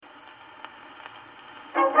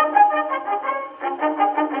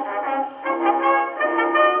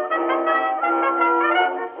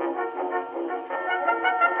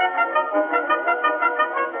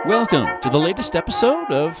Welcome to the latest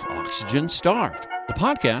episode of Oxygen Starved, the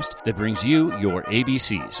podcast that brings you your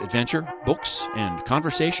ABCs, adventure, books, and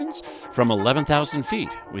conversations from 11,000 feet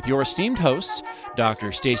with your esteemed hosts,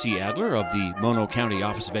 Dr. Stacy Adler of the Mono County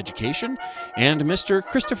Office of Education and Mr.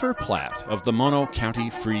 Christopher Platt of the Mono County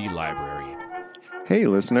Free Library. Hey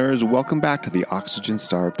listeners, welcome back to the Oxygen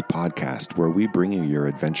Starved podcast, where we bring you your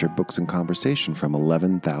adventure, books, and conversation from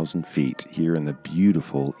 11,000 feet here in the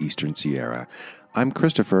beautiful Eastern Sierra. I'm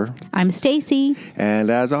Christopher. I'm Stacy. And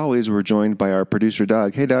as always, we're joined by our producer,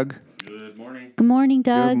 Doug. Hey, Doug. Good morning. Good morning,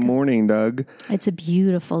 Doug. Good morning, Doug. It's a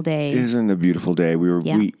beautiful day. Isn't it a beautiful day?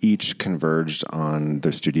 We each converged on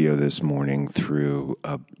the studio this morning through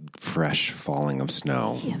a fresh falling of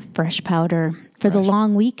snow. Yeah, fresh powder for the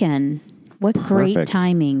long weekend. What great Perfect.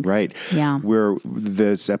 timing. Right. Yeah.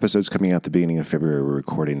 This episode's coming out at the beginning of February. We're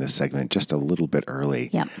recording this segment just a little bit early.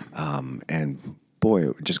 Yep. And boy,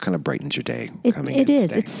 it just kind of brightens your day coming in It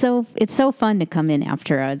is. today. It's so fun to come in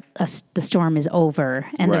after the storm is over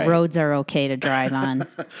and Right. the roads are okay to drive on.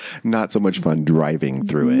 Not so much fun driving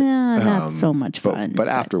through it. No, not so much fun. But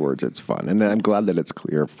afterwards, it's fun. And I'm glad that it's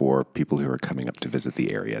clear for people who are coming up to visit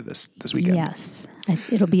the area this weekend. Yes.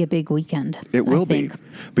 It'll be a big weekend. It will I think.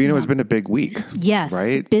 be. But it's been a big week. Yes.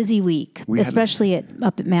 Right? Busy week, especially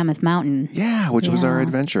up at Mammoth Mountain. Yeah, which was our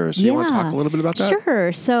adventure. So you want to talk a little bit about that?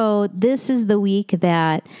 Sure. So this is the week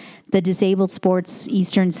that the Disabled Sports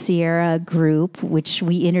Eastern Sierra group, which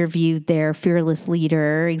we interviewed their fearless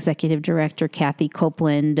leader, Executive Director Kathy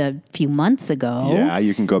Copeland, a few months ago. Yeah,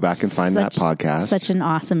 you can go back and find that podcast. Such an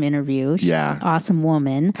awesome interview. She's Yeah. an awesome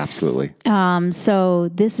woman. Absolutely. So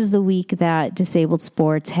this is the week that Disabled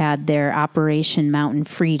Sports had their Operation Mountain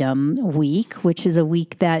Freedom Week, which is a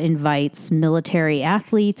week that invites military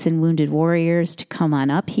athletes and wounded warriors to come on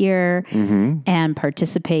up here and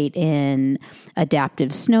participate in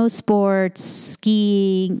adaptive snow sports,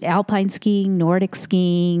 skiing, alpine skiing, Nordic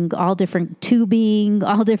skiing, all different tubing,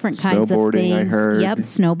 all different kinds of Snowboarding, things. I heard. Yep,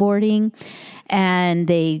 snowboarding. And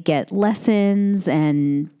they get lessons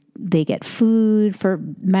and they get food.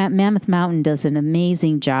 Mammoth Mountain does an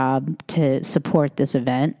amazing job to support this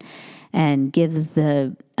event and gives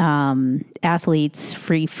the athletes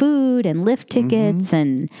free food and lift tickets.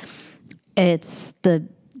 And it's the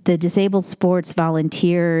Disabled Sports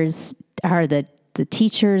volunteers are the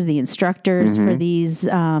teachers, the instructors for these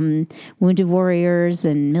wounded warriors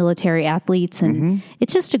and military athletes. And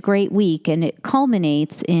it's just a great week. And it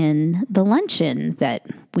culminates in the luncheon that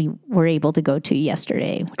we were able to go to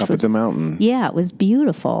yesterday. Which Up at the mountain. Yeah, it was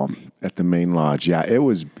beautiful. At the main lodge. Yeah, it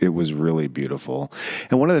was really beautiful.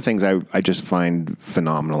 And one of the things I just find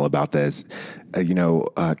phenomenal about this,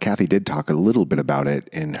 Kathy did talk a little bit about it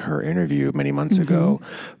in her interview many months ago,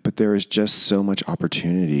 but there is just so much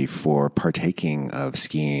opportunity for partaking of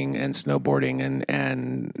skiing and snowboarding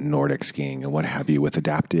and Nordic skiing and what have you with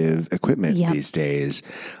adaptive equipment these days.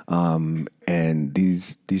 And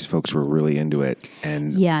these folks were really into it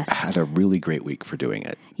and had a really great week for doing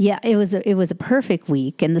it. Yeah, it was a perfect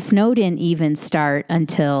week, and the snow didn't even start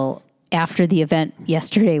until after the event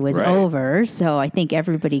yesterday was over. So I think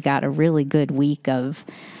everybody got a really good week of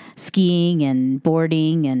skiing and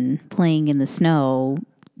boarding and playing in the snow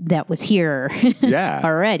that was here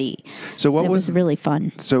already. So what it was really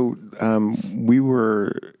fun. So we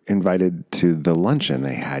were invited to the luncheon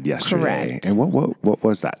they had yesterday. Correct. And what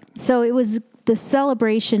was that? So it was the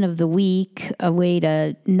celebration of the week,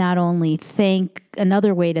 another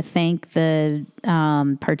way to thank the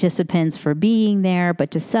participants for being there,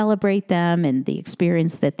 but to celebrate them and the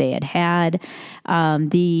experience that they had.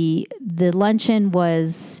 The luncheon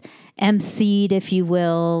was emceed, if you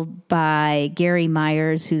will, by Gary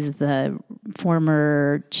Myers, who's the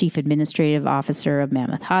former chief administrative officer of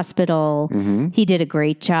Mammoth Hospital. He did a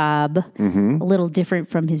great job, a little different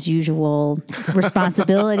from his usual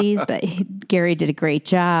responsibilities, but Gary did a great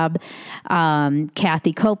job.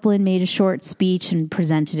 Kathy Copeland made a short speech and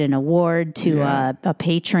presented an award to a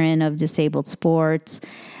patron of Disabled Sports.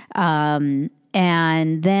 And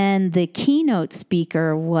then the keynote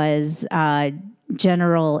speaker was Major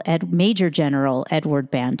General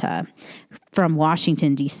Edward Banta from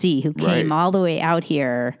Washington, D.C., who came all the way out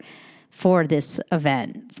here for this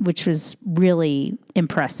event, which was really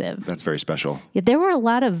impressive. That's very special. There were a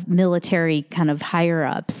lot of military kind of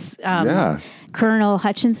higher-ups. Colonel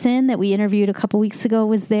Hutchinson that we interviewed a couple weeks ago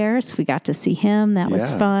was there, so we got to see him. That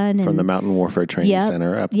was fun. From the Mountain Warfare Training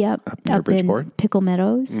Center up near Bridgeport. In Pickle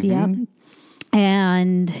Meadows,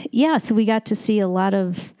 And so we got to see a lot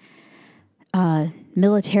of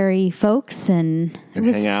military folks, and it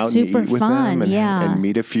was hang out super and eat with fun. them and yeah.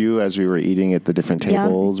 meet a few as we were eating at the different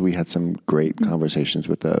tables. We had some great conversations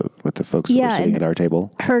with the folks that were sitting at our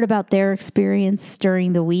table. Heard about their experience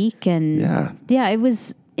during the week, and it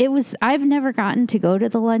was. I've never gotten to go to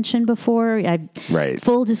the luncheon before.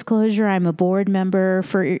 Full disclosure, I'm a board member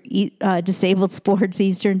for Disabled Sports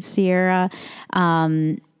Eastern Sierra,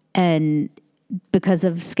 and because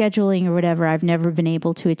of scheduling or whatever, I've never been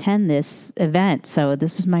able to attend this event. So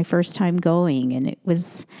this was my first time going, and it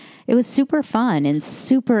was super fun and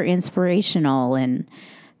super inspirational. And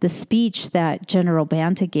the speech that General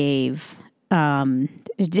Banta gave,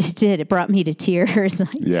 it brought me to tears.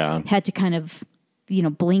 Yeah. Had to kind of,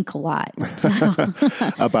 blink a lot. So.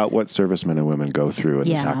 About what servicemen and women go through and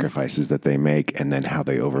the sacrifices that they make, and then how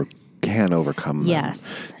they can overcome them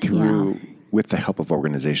through with the help of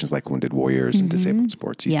organizations like Wounded Warriors and Disabled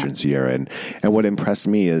Sports Eastern Sierra. And what impressed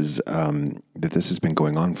me is that this has been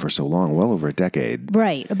going on for so long, well over a decade.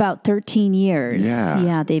 Right, about 13 years.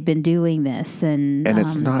 Yeah, they've been doing this. And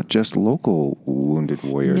it's not just local Wounded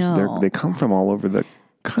Warriors. No. They come from all over the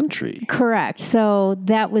country. Correct. So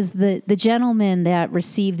that was the gentleman that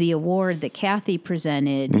received the award that Kathy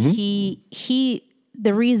presented.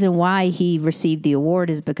 The reason why he received the award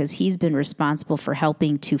is because he's been responsible for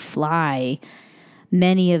helping to fly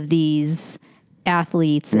many of these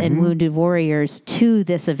athletes and Wounded Warriors to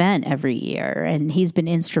this event every year, and he's been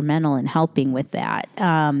instrumental in helping with that.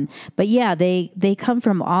 But yeah, they come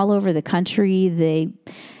from all over the country. They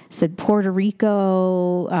said Puerto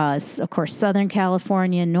Rico, of course, Southern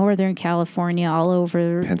California, Northern California, all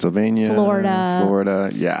over Pennsylvania,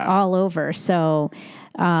 Florida, all over. So,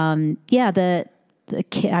 the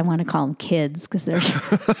I want to call them kids because they're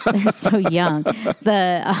so young.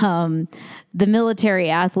 The military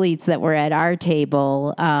athletes that were at our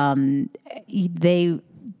table, they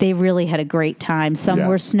really had a great time. Some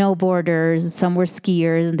were snowboarders, some were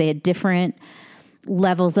skiers, and they had different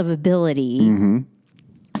levels of ability.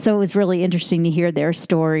 So it was really interesting to hear their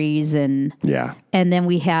stories, and then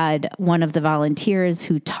we had one of the volunteers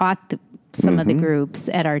who taught some of the groups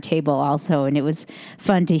at our table also, and it was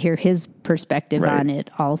fun to hear his perspective on it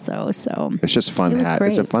also. So it's just fun.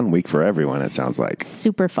 It's a fun week for everyone, it sounds like.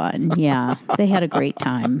 Super fun. Yeah. They had a great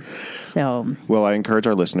time. So, well, I encourage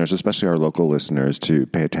our listeners, especially our local listeners, to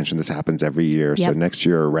pay attention. This happens every year. So next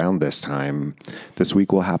year around this time, this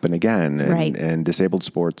week will happen again, and Disabled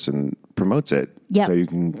Sports and promotes it. So you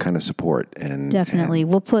can kind of support. And definitely.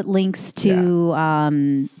 We'll put links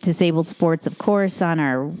to Disabled Sports, of course, on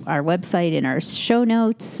our website in our show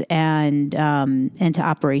notes, and to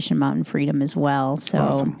Operation Mountain Freedom as well. So,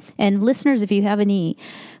 awesome. And listeners, if you have any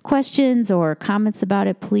questions or comments about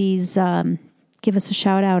it, please give us a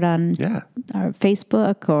shout out on our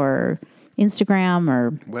Facebook or Instagram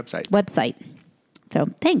or website. So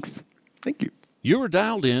thanks. Thank you. You're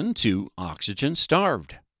dialed in to Oxygen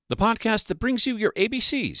Starved, the podcast that brings you your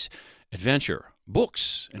ABCs, adventure,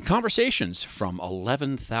 books, and conversations from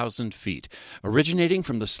 11,000 feet, originating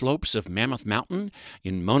from the slopes of Mammoth Mountain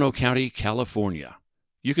in Mono County, California.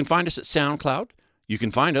 You can find us at SoundCloud. You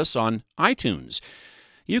can find us on iTunes.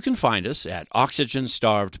 You can find us at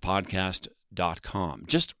oxygenstarvedpodcast.com.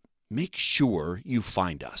 Just make sure you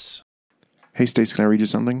find us. Hey, Stace, can I read you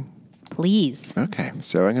something? Please. Okay,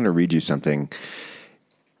 so I'm going to read you something.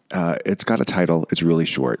 It's got a title. It's really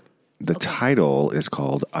short. The title is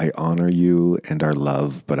called I Honor You and Our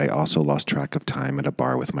Love, but I also lost track of time at a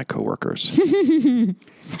bar with my coworkers.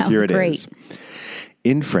 Sounds Here it great. is.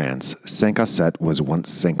 In France, 5 à 7 was once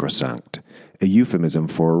sacrosanct, a euphemism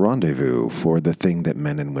for a rendezvous for the thing that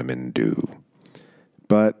men and women do.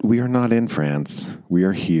 But we are not in France. We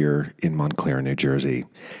are here in Montclair, New Jersey.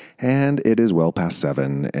 And it is well past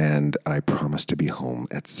 7, and I promise to be home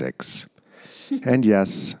at 6. And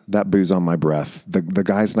yes, that booze on my breath. The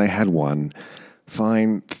guys and I had one.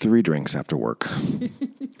 Fine, 3 drinks after work.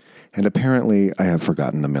 And apparently I have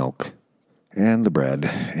forgotten the milk, and the bread,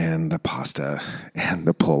 and the pasta, and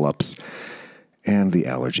the pull-ups, and the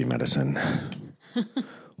allergy medicine.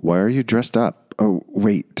 Why are you dressed up? Oh,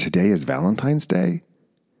 wait, today is Valentine's Day?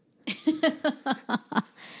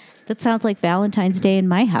 That sounds like Valentine's Day in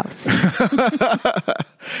my house.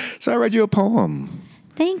 So I read you a poem.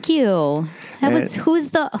 Thank you.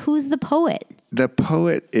 Who's the poet? The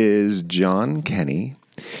poet is John Kenny.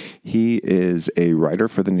 He is a writer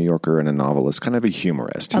for The New Yorker and a novelist, kind of a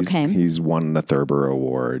humorist. He's won the Thurber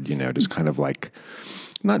Award, just kind of like,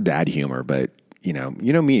 not dad humor, but you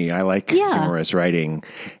know me, I like humorous writing.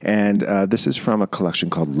 And this is from a collection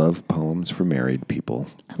called Love Poems for Married People.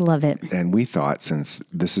 I love it. And we thought, since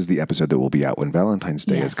this is the episode that will be out when Valentine's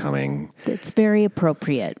Day is coming, it's very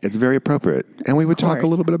appropriate. It's very appropriate. And we would talk a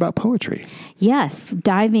little bit about poetry. Yes,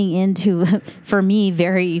 diving into, for me,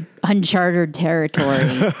 very uncharted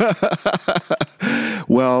territory.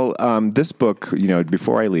 Well, this book,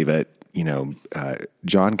 before I leave it,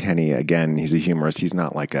 John Kenny, again, he's a humorist. He's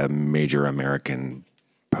not like a major American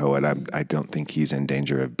poet. I don't think he's in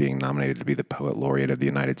danger of being nominated to be the Poet Laureate of the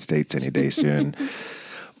United States any day soon.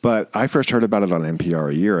 But I first heard about it on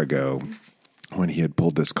NPR a year ago when he had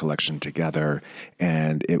pulled this collection together,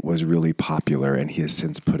 and it was really popular. And he has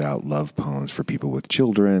since put out love poems for people with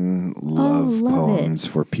children, love poems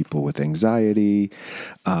for people with anxiety.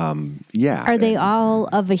 Are they all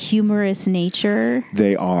of a humorous nature?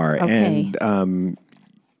 They are. Okay. And,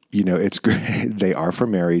 it's great. They are for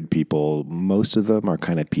married people. Most of them are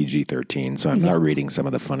kind of PG-13, so I'm not reading some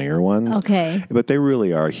of the funnier ones. Okay. But they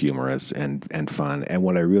really are humorous and fun. And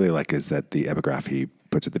what I really like is that the epigraph he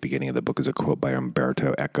puts at the beginning of the book is a quote by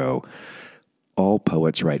Umberto Eco. All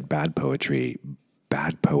poets write bad poetry.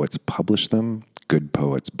 Bad poets publish them. Good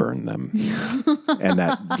poets burn them. And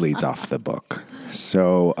that leads off the book.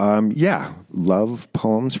 So, Love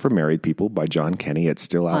Poems for Married People by John Kenny. It's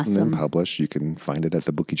still out and published. You can find it at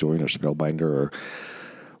the Bookie Joint or Spellbinder or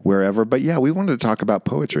wherever. But we wanted to talk about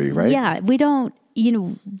poetry, right? Yeah, we don't,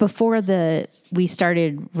 before we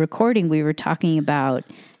started recording, we were talking about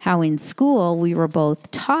how in school we were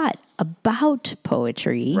both taught about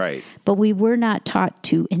poetry, right? But we were not taught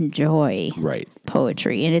to enjoy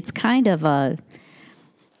poetry. And it's kind of I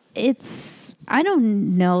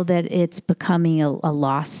don't know that it's becoming a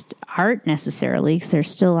lost art necessarily, because there's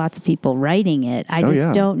still lots of people writing it. I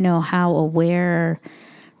just don't know how aware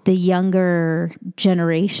the younger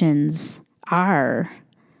generations are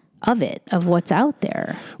of what's out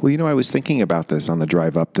there. Well, I was thinking about this on the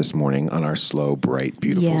drive up this morning on our slow, bright,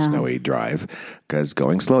 beautiful, snowy drive, because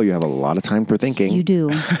going slow, you have a lot of time for thinking. You do.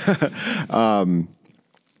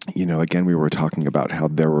 Again, we were talking about how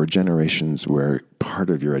there were generations where part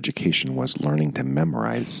of your education was learning to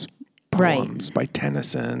memorize poems by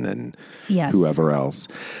Tennyson and whoever else.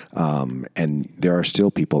 And there are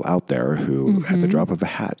still people out there who, at the drop of a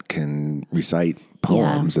hat, can recite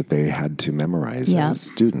poems that they had to memorize as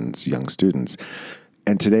students, young students.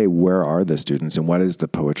 And today, where are the students and what is the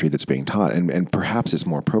poetry that's being taught? And perhaps it's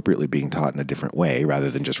more appropriately being taught in a different way rather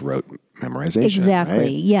than just rote memorization. Exactly,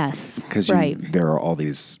 right? Yes. Because there are all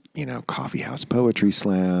these, coffee house poetry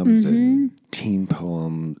slams and teen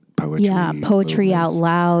poetry. Yeah, poetry out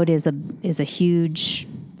loud is a huge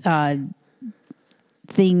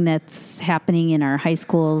thing that's happening in our high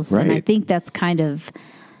schools. Right. And I think that's kind of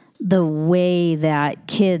the way that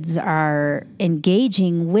kids are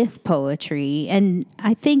engaging with poetry. And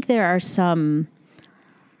I think there are some,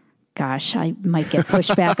 I might get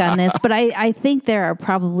pushback on this, but I think there are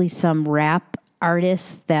probably some rap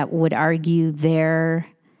artists that would argue their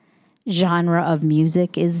genre of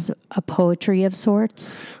music is a poetry of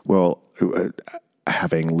sorts. Well,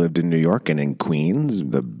 having lived in New York and in Queens,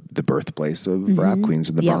 the birthplace of rap, Queens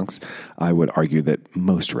in the Bronx, I would argue that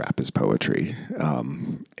most rap is poetry,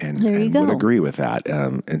 and would agree with that.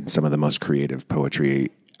 And some of the most creative poetry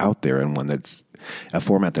out there, and one that's a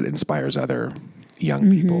format that inspires other young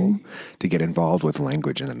people to get involved with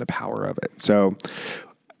language and in the power of it. So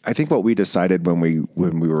I think what we decided when we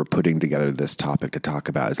were putting together this topic to talk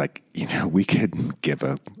about is we could give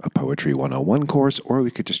a poetry 101 course, or we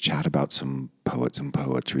could just chat about some poets and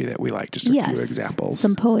poetry that we like, just a few examples.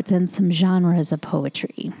 Some poets and some genres of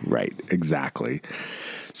poetry. Right, exactly.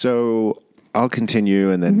 So I'll continue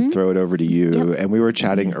and then throw it over to you. Yep. And we were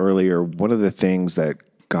chatting earlier, one of the things that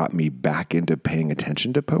got me back into paying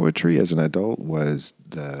attention to poetry as an adult was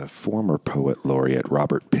the former poet laureate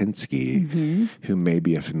Robert Pinsky, who may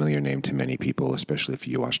be a familiar name to many people, especially if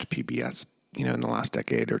you watched PBS, in the last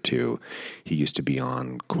decade or two. He used to be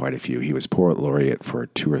on quite a few. He was poet laureate for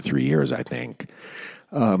 2 or 3 years, I think,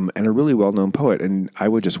 and a really well-known poet. And I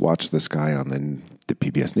would just watch this guy on the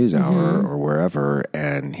PBS NewsHour or wherever,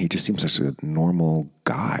 and he just seems such a normal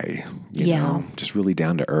guy, you know, just really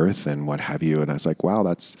down to earth and what have you. And I was like, wow,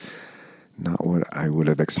 that's not what I would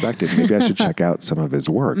have expected. Maybe I should check out some of his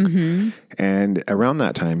work. And around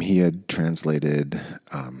that time, he had translated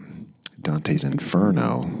Dante's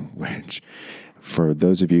Inferno, which, for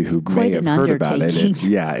those of you who may have heard about it,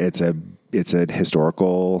 it's a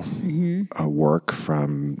historical work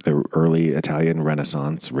from the early Italian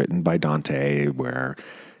Renaissance, written by Dante, where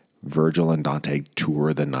Virgil and Dante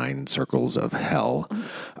tour the 9 circles of hell.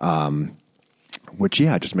 which,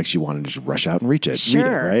 just makes you want to just rush out and read it,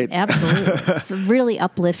 right? Absolutely. It's really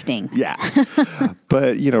uplifting. Yeah.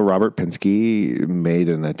 But, Robert Pinsky made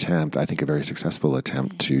an attempt, I think a very successful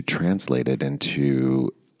attempt, to translate it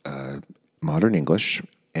into modern English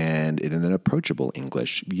and in an approachable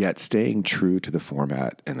English, yet staying true to the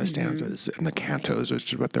format and the stanzas and the cantos,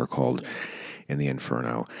 which is what they're called in the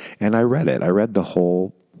Inferno. And I read it. I read the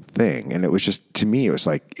whole thing. And it was just, to me, it was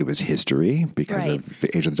like, it was history because of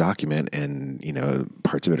the age of the document. And,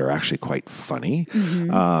 parts of it are actually quite funny.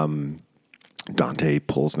 Dante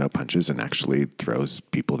pulls no punches and actually throws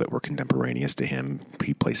people that were contemporaneous to him.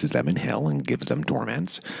 He places them in hell and gives them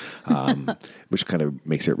torments, which kind of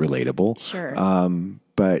makes it relatable. Sure.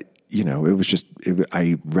 But, it was just,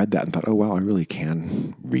 I read that and thought, oh, wow, I really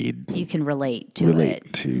can read. You can relate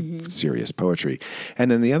to serious poetry.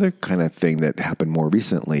 And then the other kind of thing that happened more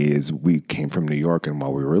recently is we came from New York, and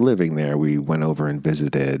while we were living there, we went over and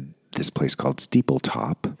visited this place called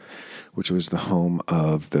Steepletop, which was the home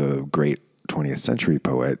of the great 20th century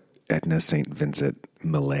poet Edna St. Vincent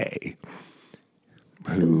Millay,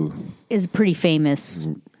 who is a pretty famous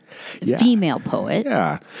female poet.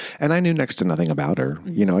 Yeah. And I knew next to nothing about her.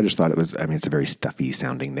 I just thought it was, it's a very stuffy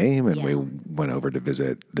sounding name. And we went over to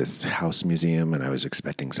visit this house museum, and I was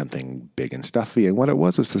expecting something big and stuffy. And what it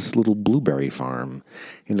was this little blueberry farm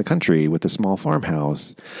in the country with a small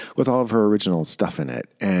farmhouse with all of her original stuff in it.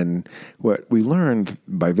 And what we learned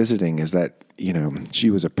by visiting is that,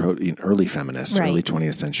 she was an early feminist, early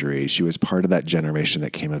 20th century. She was part of that generation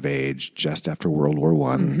that came of age just after World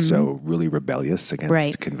War I. So really rebellious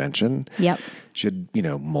against convention. Yep. She had,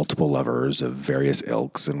 multiple lovers of various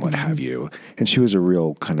ilks and what have you. And she was a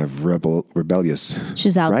real kind of rebellious She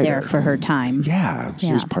was out writer. there for her time. Yeah.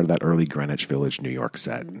 She was part of that early Greenwich Village, New York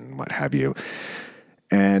set and what have you.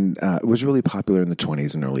 And it was really popular in the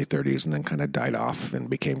 20s and early 30s, and then kind of died off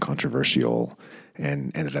and became controversial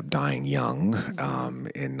and ended up dying young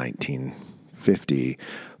in 1950.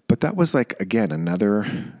 But that was again,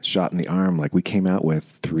 another shot in the arm. We came out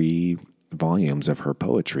with 3 volumes of her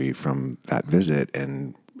poetry from that visit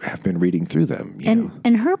and have been reading through them.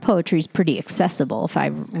 And her poetry is pretty accessible, if I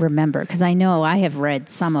remember, because I know I have read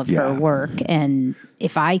some of her work, and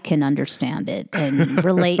if I can understand it and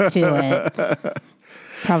relate to it,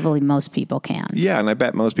 probably most people can. Yeah, and I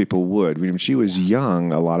bet most people would. When she was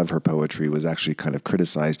young, a lot of her poetry was actually kind of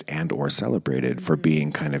criticized and or celebrated for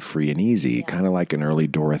being kind of free and easy, kind of like an early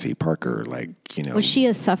Dorothy Parker. Was she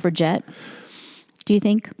a suffragette, do you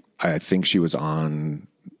think? I think she was on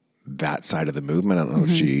that side of the movement. I don't know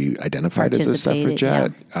if she identified as a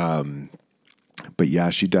suffragette. Yeah.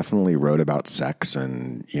 But she definitely wrote about sex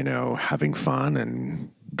and, having fun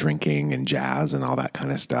and drinking and jazz and all that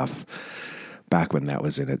kind of stuff back when that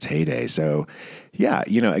was in its heyday. So,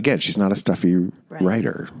 again, she's not a stuffy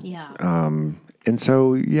writer. Yeah. And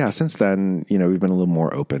so, since then, we've been a little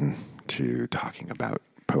more open to talking about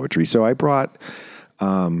poetry. So I brought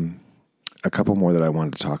a couple more that I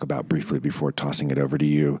wanted to talk about briefly before tossing it over to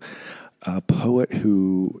you. A poet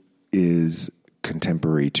who is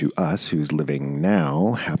contemporary to us, who's living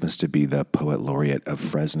now, happens to be the poet laureate of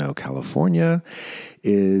Fresno, California,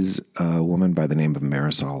 is a woman by the name of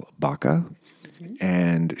Marisol Baca.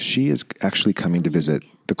 And she is actually coming to visit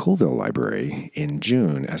the Colville Library in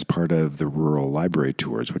June as part of the Rural Library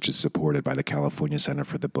Tours, which is supported by the California Center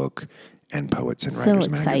for the Book and Poets and Writers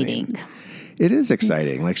exciting. Magazine. It is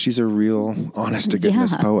exciting. She's a real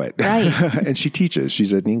honest-to-goodness poet. Right. And she teaches.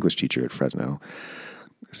 She's an English teacher at Fresno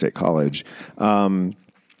State College. And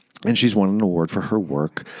she's won an award for her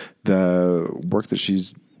work. The work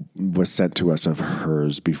that was sent to us of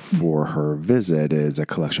hers before her visit is a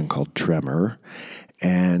collection called Tremor.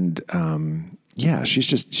 And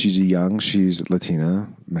she's young, she's Latina,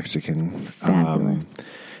 Mexican. Fabulous.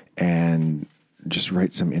 And just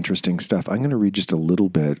writes some interesting stuff. I'm going to read just a little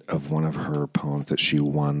bit of one of her poems that she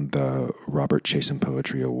won the Robert Chasen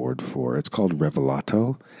Poetry Award for. It's called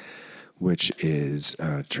Revelato, which is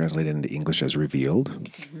translated into English as revealed.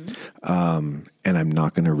 And I'm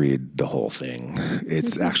not going to read the whole thing.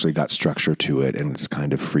 It's actually got structure to it, and it's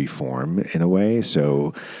kind of free form in a way.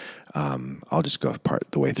 So I'll just go part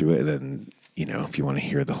the way through it. And then, if you want to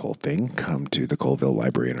hear the whole thing, come to the Colville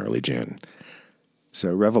Library in early June.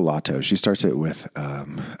 So Revelato, she starts it with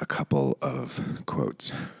a couple of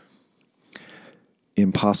quotes.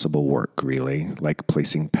 Impossible work, really, like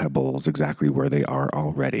placing pebbles exactly where they are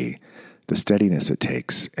already. The steadiness it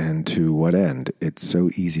takes, and to what end? It's so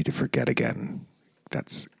easy to forget again.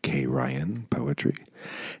 That's Kay Ryan poetry.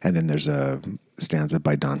 And then there's a stanza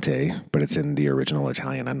by Dante, but it's in the original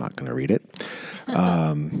Italian. I'm not going to read it.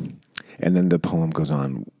 And then the poem goes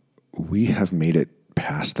on. We have made it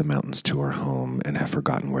past the mountains to our home and have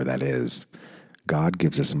forgotten where that is. God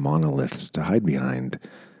gives us monoliths to hide behind.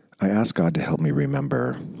 I asked God to help me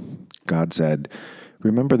remember. God said,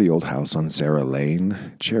 remember the old house on Sarah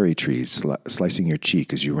Lane? Cherry trees slicing your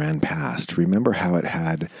cheek as you ran past. Remember how it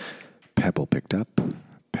had pebble picked up,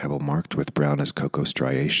 pebble marked with brown as cocoa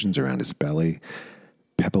striations around its belly.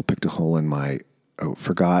 Pebble picked a hole in my...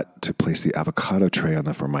 forgot to place the avocado tray on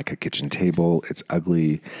the Formica kitchen table. It's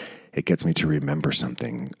ugly. It gets me to remember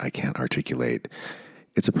something I can't articulate.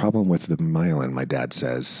 It's a problem with the myelin, my dad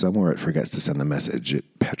says. Somewhere it forgets to send the message. It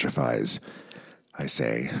petrifies. I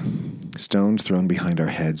say, stones thrown behind our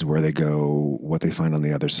heads, where they go, what they find on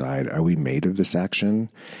the other side. Are we made of this action?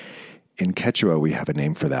 In Quechua, we have a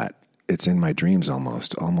name for that. It's in my dreams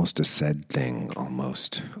almost a said thing,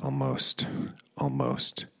 almost.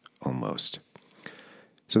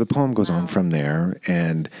 So the poem goes on from there,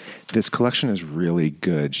 and this collection is really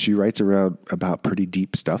good. She writes about pretty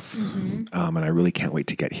deep stuff, and I really can't wait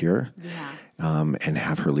to get here and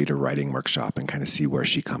have her lead a writing workshop and kind of see where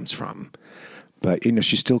she comes from. But,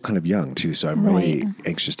 she's still kind of young, too, so I'm really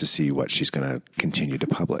anxious to see what she's going to continue to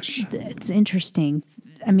publish. It's interesting.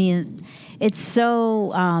 I mean, it's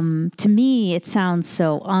so, to me, it sounds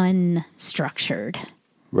so unstructured.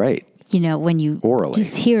 Right. When you... Orally.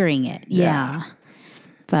 Just hearing it. Yeah.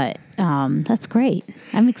 But that's great.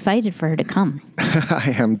 I'm excited for her to come.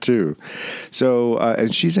 I am too. So,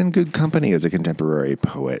 and she's in good company as a contemporary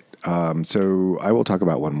poet. So I will talk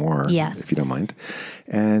about one more, if you don't mind.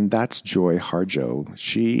 And that's Joy Harjo.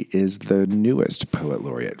 She is the newest poet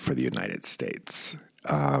laureate for the United States.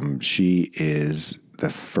 She is the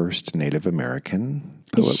first Native American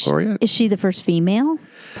poet laureate. Is she the first female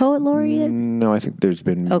poet laureate? No, I think there's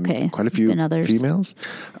been quite a few females.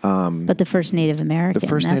 But the first Native American. The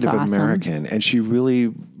first That's Native awesome. American. And she really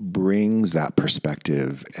brings that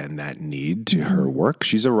perspective and that need to her work.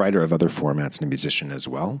 She's a writer of other formats and a musician as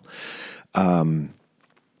well.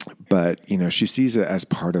 But, she sees it as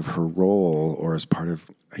part of her role, or as part of,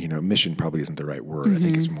 mission probably isn't the right word. I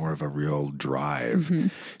think it's more of a real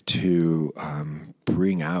drive to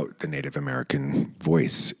bring out the Native American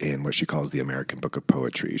voice in what she calls the American Book of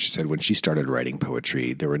Poetry. She said when she started writing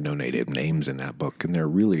poetry, there were no Native names in that book, and there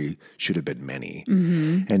really should have been many.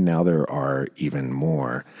 And now there are even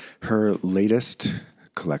more. Her latest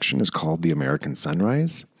collection is called The American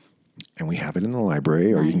Sunrise. And we have it in the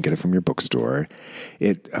library, or you can get it from your bookstore.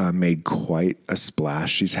 It made quite a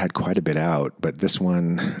splash. She's had quite a bit out, but this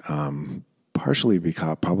one, partially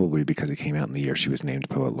probably because it came out in the year she was named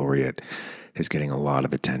Poet Laureate, is getting a lot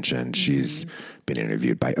of attention. She's been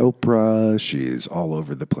interviewed by Oprah. She's all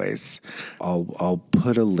over the place. I'll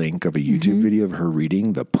put a link of a YouTube video of her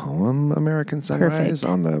reading the poem American Sunrise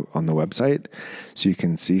on the website, so you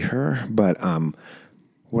can see her. But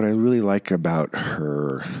what I really like about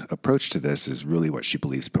her approach to this is really what she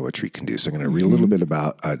believes poetry can do. So I'm going to read a little bit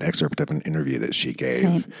about an excerpt of an interview that she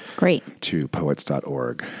gave to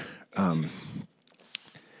poets.org.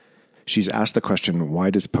 She's asked the question, why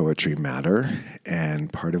does poetry matter?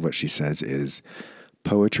 And part of what she says is,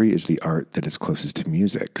 poetry is the art that is closest to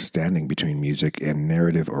music, standing between music and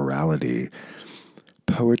narrative orality.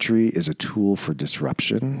 Poetry is a tool for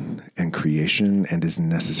disruption and creation, and is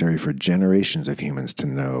necessary for generations of humans to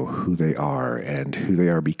know who they are and who they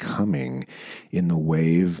are becoming in the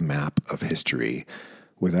wave map of history.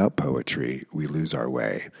 Without poetry, we lose our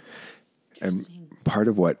way. And part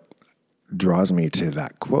of what draws me to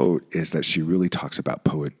that quote is that she really talks about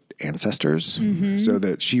poet ancestors, so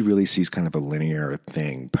that she really sees kind of a linear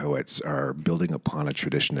thing. Poets are building upon a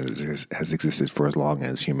tradition that has existed for as long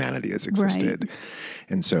as humanity has existed.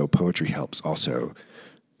 And so poetry helps also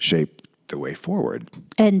shape the way forward.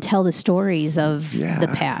 And tell the stories of the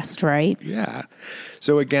past, right? Yeah.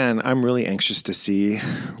 So again, I'm really anxious to see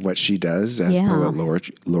what she does as poet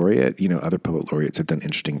laureate. Other poet laureates have done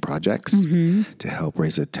interesting projects to help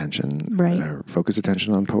raise attention, focus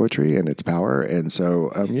attention on poetry and its power. And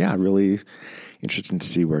so, really interesting to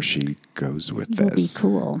see where she goes with this. It'll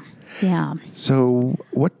be cool. Yeah. So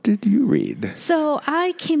what did you read? So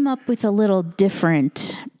I came up with a little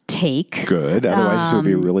different take. Good. Otherwise, this would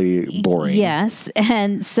be really boring. Yes.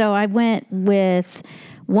 And so I went with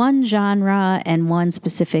one genre and one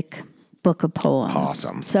specific book of poems.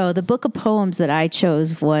 Awesome. So the book of poems that I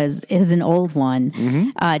chose is an old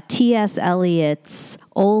one. T.S. Eliot's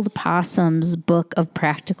Old Possum's Book of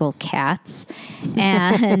Practical Cats.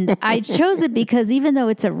 And I chose it because even though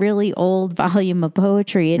it's a really old volume of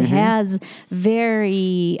poetry, it has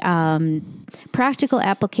very practical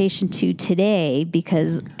application to today,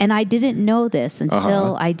 and I didn't know this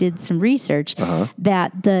until I did some research,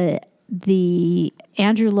 that the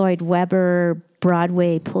Andrew Lloyd Webber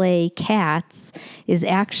Broadway play Cats is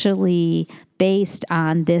actually based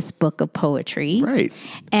on this book of poetry. Right.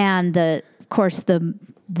 And of course, the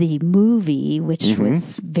movie, which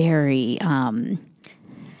was very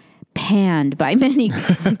panned by many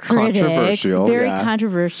critics, Controversial, very yeah.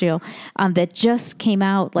 controversial, that just came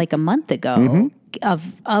out like a month ago.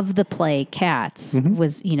 Of the play Cats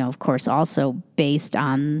was, of course, also based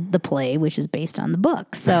on the play, which is based on the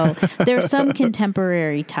book. So there's some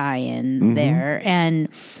contemporary tie-in there. And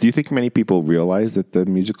Do you think many people realize that the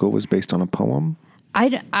musical was based on a poem?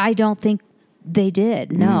 I don't think they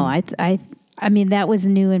did. No, I mean, that was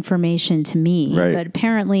new information to me. Right. But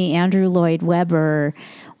apparently Andrew Lloyd Webber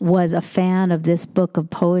was a fan of this book of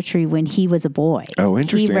poetry when he was a boy. Oh,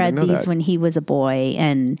 interesting. He I read didn't know these that. when he was a boy,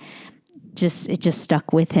 and it just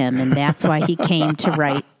stuck with him, and that's why he came to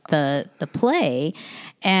write the play.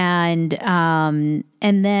 And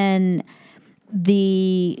then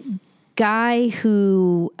the guy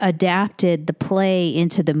who adapted the play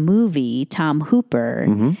into the movie, Tom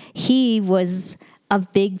Hooper, he was a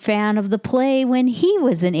big fan of the play when he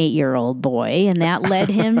was an 8-year-old boy, and that led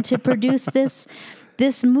him to produce this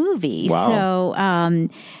movie. Wow. So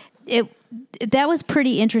that was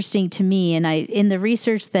pretty interesting to me. And in the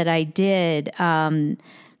research that I did,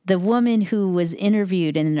 the woman who was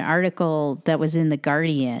interviewed in an article that was in The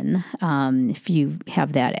Guardian, if you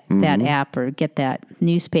have that app or get that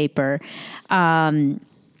newspaper,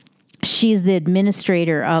 she's the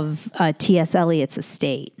administrator of T.S. Eliot's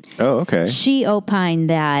estate. Oh, okay. She opined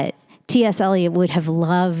that T.S. Eliot would have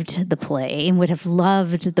loved the play and would have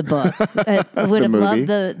loved the book, would have loved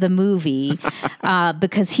the movie,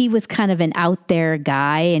 because he was kind of an out there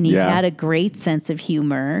guy, and he had a great sense of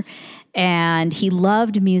humor, and he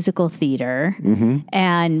loved musical theater,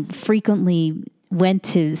 and frequently went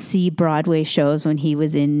to see Broadway shows when he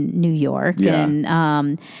was in New York,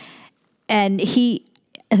 and he.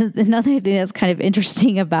 Another thing that's kind of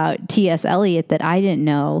interesting about T.S. Eliot that I didn't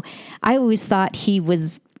know, I always thought he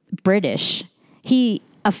was British. He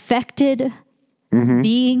affected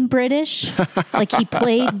being British, like he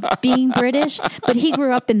played being British, but he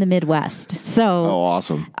grew up in the Midwest. So,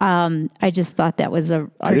 awesome. I just thought that was a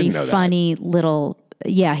pretty funny little.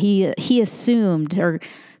 Yeah, he assumed or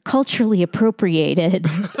culturally appropriated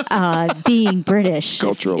being British.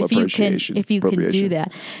 Cultural appreciation. If you can do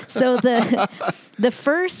that. So the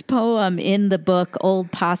first poem in the book,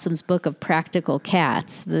 Old Possum's Book of Practical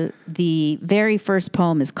Cats, the very first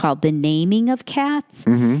poem is called The Naming of Cats,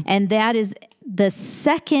 and that is the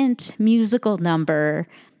second musical number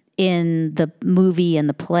in the movie and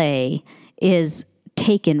the play is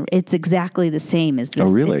taken. It's exactly the same as this.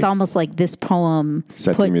 Oh, really? It's almost like this poem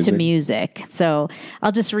Set put to music. to music. So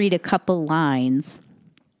I'll just read a couple lines.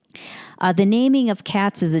 The naming of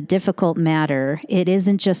cats is a difficult matter. It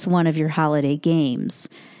isn't just one of your holiday games.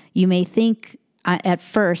 You may think at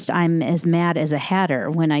first I'm as mad as a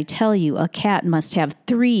hatter when I tell you a cat must have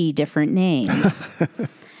 3 different names.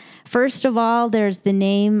 First of all, there's the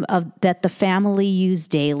name that the family use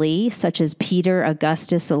daily, such as Peter,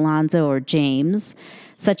 Augustus, Alonzo, or James,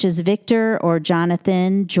 such as Victor or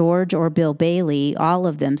Jonathan, George or Bill Bailey, all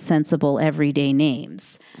of them sensible everyday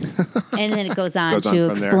names. And then it goes on to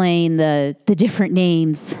explain the different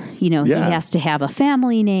names. He has to have a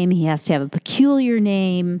family name, he has to have a peculiar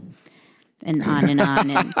name, and on and on.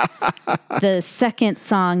 And the second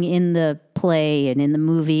song in the play and in the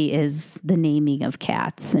movie is The Naming of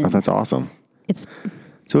Cats. And that's awesome.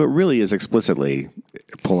 So it really is explicitly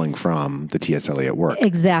pulling from the T.S. Eliot work.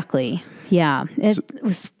 Exactly. Yeah. It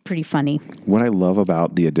was pretty funny. What I love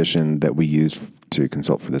about the edition that we used to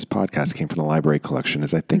consult for this podcast came from the library collection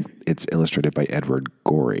is I think it's illustrated by Edward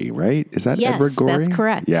Gorey, right? Is that Edward Gorey? Yes, that's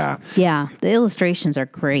correct. Yeah. Yeah. The illustrations are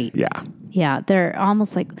great. Yeah. Yeah. They're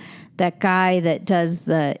almost like that guy that does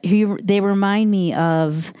they remind me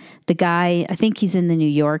of the guy, I think he's in the New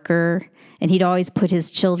Yorker, and he'd always put his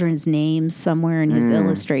children's names somewhere in his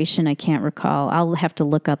illustration. I can't recall. I'll have to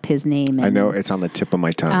look up his name. I know it's on the tip of my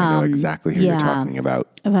tongue. I know exactly who you're talking about.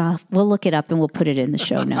 We'll look it up and we'll put it in the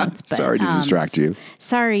show notes. But, sorry to distract you.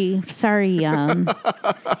 Sorry,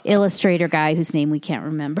 illustrator guy whose name we can't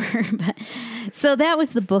remember. So that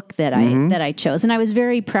was the book that I chose, and I was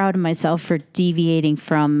very proud of myself for deviating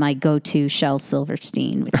from my go-to Shel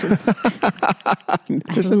Silverstein, which is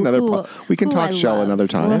There's we can talk Shel another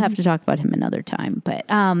time. We'll have to talk about him another time. But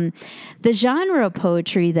the genre of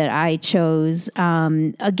poetry that I chose,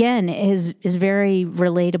 again, is very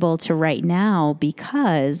relatable to right now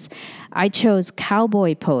because I chose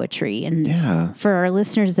cowboy poetry. And for our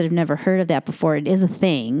listeners that have never heard of that before, it is a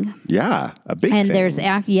thing. Yeah, a big thing. And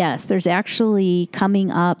there's actually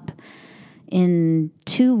coming up in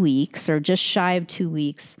 2 weeks, or just shy of 2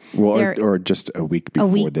 weeks. Well, or just a week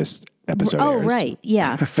before this episode airs. Right.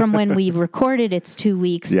 Yeah. From when we recorded, it's 2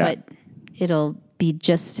 weeks, Yeah. but it'll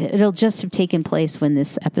just have taken place when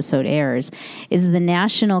this episode airs, is the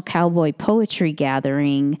National Cowboy Poetry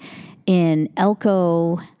Gathering in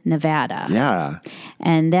Elko, Nevada. Yeah.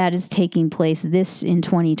 And that is taking place in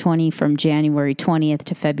 2020 from January 20th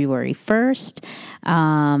to February 1st.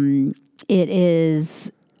 It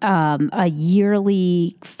is a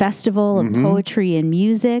yearly festival of poetry and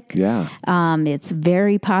music. Yeah. It's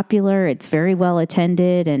very popular. It's very well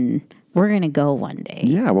attended, and we're going to go one day.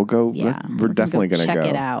 Yeah, we'll go. Yeah, We're definitely going to go. check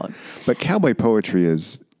it out. But cowboy poetry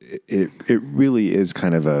it really is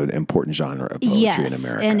kind of an important genre of poetry in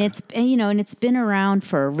America. And it's been around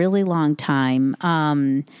for a really long time.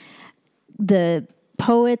 The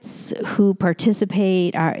poets who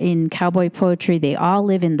participate in cowboy poetry, they all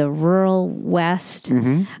live in the rural West.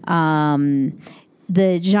 The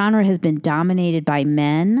genre has been dominated by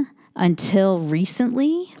men until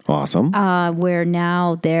recently. Awesome. Where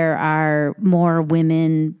now there are more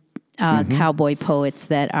women cowboy poets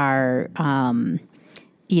that are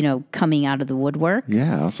coming out of the woodwork.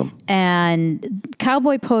 Yeah, awesome. And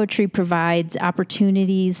cowboy poetry provides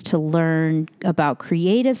opportunities to learn about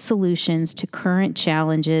creative solutions to current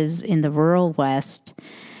challenges in the rural West,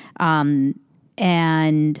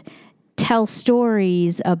 and tell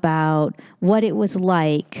stories about what it was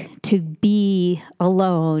like to be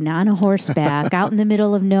alone on a horseback out in the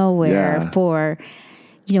middle of nowhere for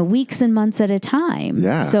weeks and months at a time.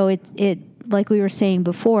 Yeah. So it like we were saying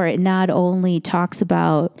before, it not only talks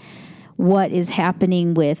about what is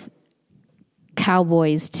happening with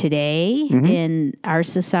cowboys today in our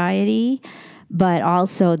society, but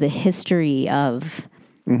also the history of,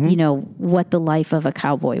 what the life of a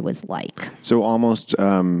cowboy was like. So almost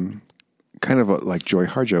kind of like Joy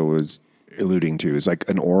Harjo was alluding to, is like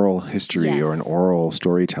an oral history or an oral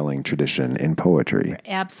storytelling tradition in poetry.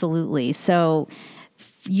 Absolutely. So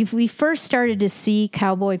we first started to see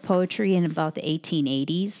cowboy poetry in about the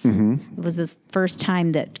 1880s. It was the first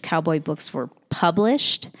time that cowboy books were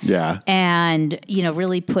published. Yeah. And,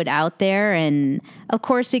 really put out there. And of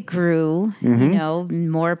course it grew,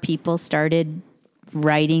 more people started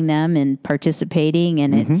writing them and participating.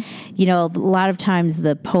 And it, a lot of times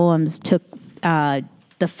the poems took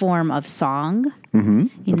the form of song. And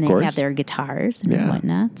they have their guitars and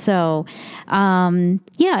whatnot. So, and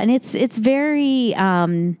it's very,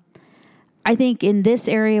 I think in this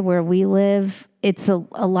area where we live, it's a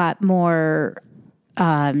lot more,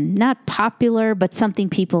 not popular, but something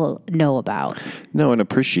people know about. No, and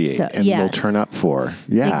appreciate and will turn up for.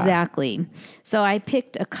 Yeah. Exactly. So I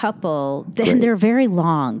picked a couple, and they're very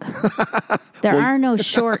long. There are no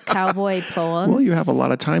short cowboy poems. Well, you have a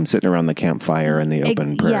lot of time sitting around the campfire in the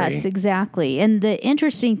open prairie. Yes, exactly. And the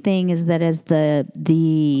interesting thing is that as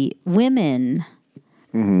the women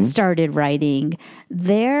started writing,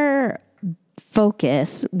 their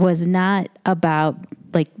focus was not about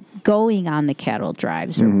like going on the cattle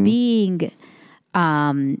drives or being,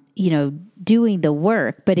 doing the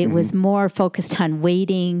work, but it was more focused on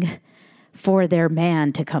waiting for their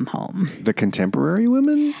man to come home. The contemporary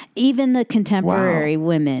women? Even the contemporary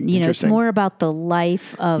women. It's more about the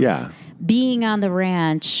life of being on the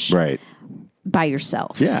ranch by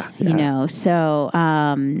yourself. Yeah. So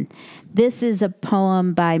this is a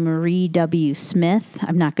poem by Marie W. Smith.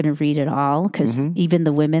 I'm not going to read it all because even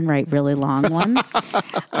the women write really long ones.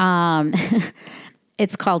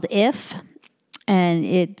 It's called If. And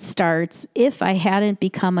it starts, if I hadn't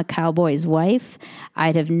become a cowboy's wife,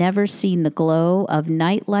 I'd have never seen the glow of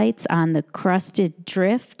night lights on the crusted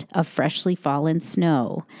drift of freshly fallen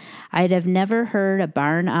snow. I'd have never heard a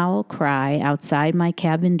barn owl cry outside my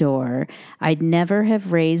cabin door. I'd never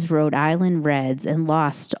have raised Rhode Island Reds and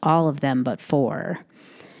lost all of them but 4.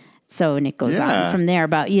 So, and it goes on from there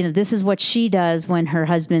about, this is what she does when her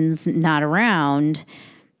husband's not around.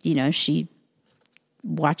 She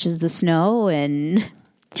watches the snow and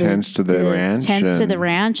tends to the ranch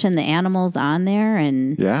and the animals on there.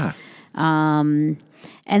 And and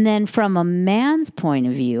then from a man's point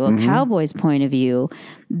of view, a cowboy's point of view,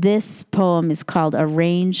 this poem is called A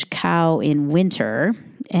Range Cow in Winter,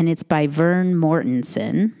 and it's by Vern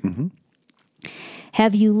Mortensen.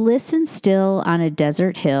 Have you listened still on a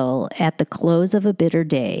desert hill at the close of a bitter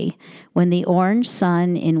day, when the orange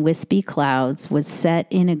sun in wispy clouds was set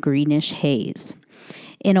in a greenish haze?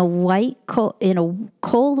 In a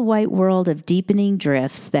cold white world of deepening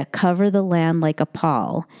drifts that cover the land like a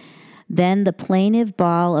pall, then the plaintive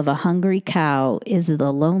bawl of a hungry cow is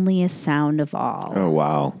the loneliest sound of all. Oh,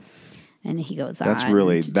 wow. And he goes That's on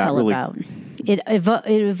really to tell about it.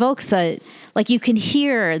 It evokes like you can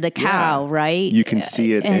hear the cow, right? You can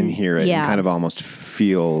see it and hear it, and kind of almost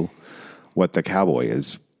feel what the cowboy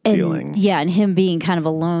is feeling. And him being kind of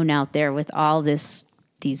alone out there with all these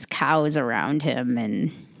cows around him.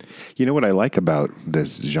 And you know what I like about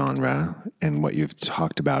this genre and what you've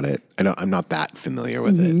talked about it, I'm not that familiar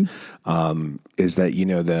with it, is that,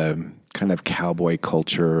 the kind of cowboy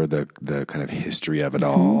culture, the kind of history of it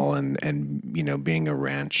all, and being a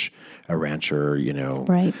rancher,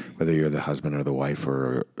 right. whether you're the husband or the wife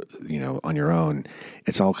or, on your own,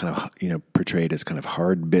 it's all kind of, portrayed as kind of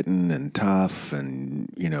hard bitten and tough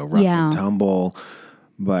and, rough and tumble.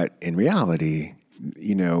 But in reality,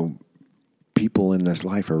 people in this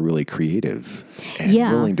life are really creative and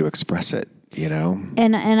willing to express it,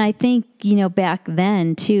 And I think, back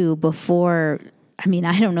then too, before, I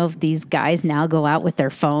don't know if these guys now go out with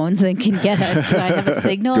their phones and can get do I have a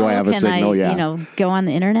signal? Do I have a signal? Go on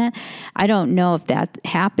the internet? I don't know if that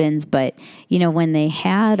happens, but, when they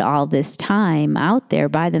had all this time out there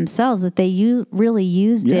by themselves, that they really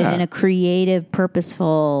used it in a creative,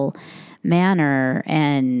 purposeful manner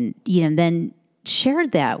and, then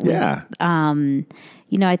shared that with,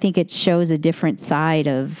 I think it shows a different side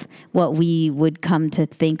of what we would come to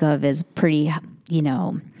think of as pretty,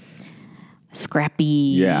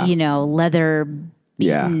 scrappy, leather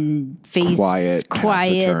beaten face,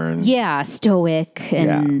 quiet, stoic,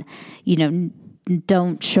 and,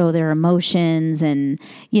 don't show their emotions. And,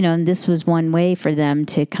 and this was one way for them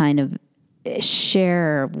to kind of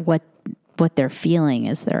share what they're feeling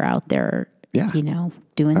as they're out there,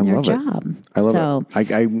 doing their job. I love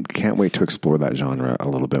it. I can't wait to explore that genre a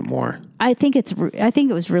little bit more. I think it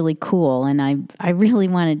was really cool. And I really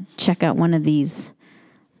want to check out one of these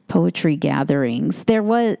poetry gatherings.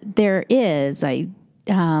 There is a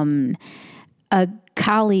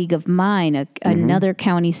colleague of mine, another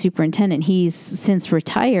county superintendent. He's since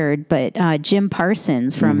retired, but Jim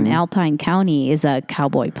Parsons from Alpine County is a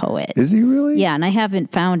cowboy poet. Is he really? Yeah, and I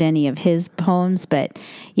haven't found any of his poems, but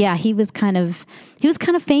yeah, he was kind of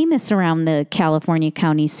famous around the California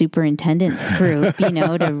County Superintendents group,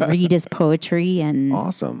 to read his poetry. And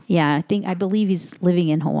awesome. Yeah, I believe he's living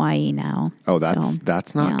in Hawaii now. Oh,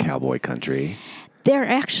 that's not cowboy country. There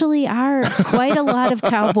actually are quite a lot of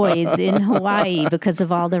cowboys in Hawaii because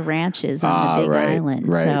of all the ranches on the Big Island.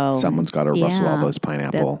 Right. So, someone's got to rustle all those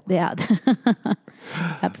pineapple.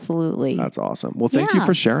 Absolutely. That's awesome. Well, thank you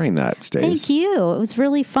for sharing that, Stace. Thank you. It was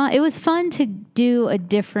really fun. It was fun to do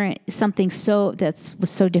something that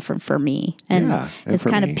was so different for me. And it's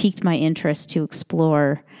kind of piqued my interest to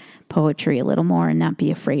explore poetry a little more and not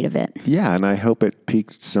be afraid of it. Yeah, and I hope it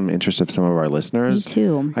piqued some interest of some of our listeners. Me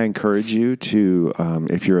too. I encourage you to,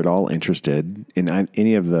 if you're at all interested in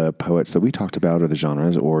any of the poets that we talked about or the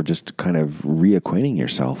genres, or just kind of reacquainting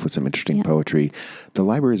yourself with some interesting poetry, the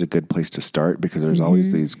library is a good place to start because there's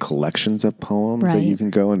always these collections of poems that you can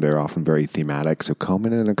go, and they're often very thematic. So come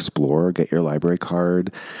in and explore, get your library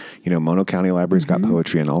card. Mono County Library's got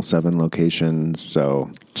poetry in all 7 locations. So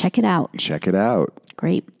check it out.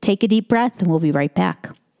 Great. Take a deep breath and we'll be right back.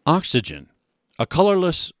 Oxygen, a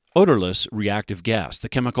colorless, odorless reactive gas, the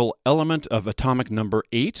chemical element of atomic number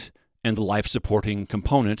 8 and the life-supporting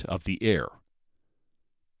component of the air.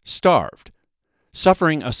 Starved,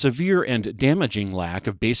 suffering a severe and damaging lack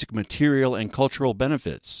of basic material and cultural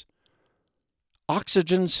benefits.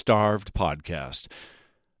 Oxygen-Starved Podcast,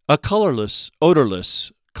 a colorless,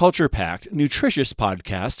 odorless, culture-packed, nutritious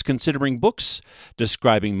podcast considering books,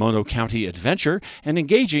 describing Mono County adventure, and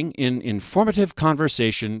engaging in informative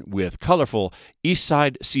conversation with colorful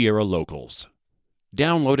Eastside Sierra locals.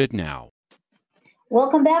 Download it now.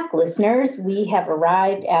 Welcome back, listeners. We have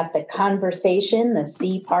arrived at the conversation, the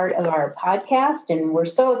C part of our podcast, and we're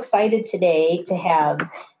so excited today to have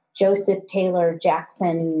Joseph Taylor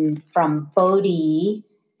Jackson from Bodie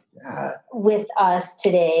with us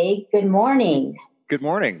today. Good morning. Good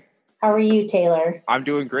morning. How are you, Taylor? I'm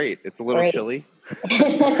doing great. It's a little chilly.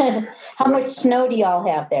 How much snow do y'all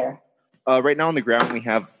have there? Right now on the ground, we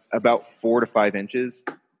have about 4 to 5 inches.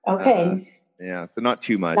 Okay. So not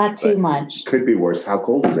too much. Not too much. Could be worse. How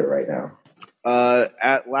cold is it right now?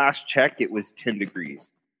 At last check, it was 10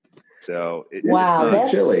 degrees. So that's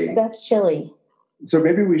chilly. That's chilly. So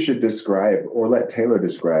maybe we should describe, or let Taylor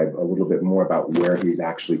describe a little bit more about where he's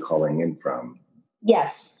actually calling in from.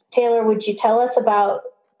 Yes. Taylor, would you tell us about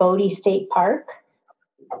Bodie State Park?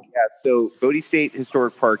 Yeah, so Bodie State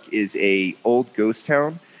Historic Park is a old ghost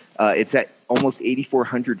town. It's at almost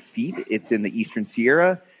 8,400 feet. It's in the Eastern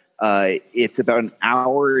Sierra. It's about an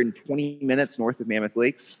hour and 20 minutes north of Mammoth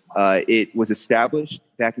Lakes. It was established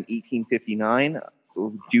back in 1859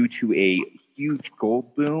 due to a huge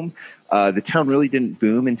gold boom. The town really didn't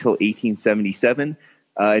boom until 1877.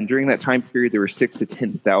 And during that time period, there were 6,000 to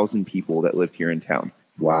 10,000 people that lived here in town.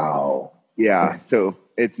 Wow. Yeah. So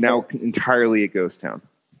it's now entirely a ghost town.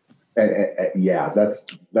 Yeah,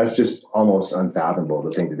 that's just almost unfathomable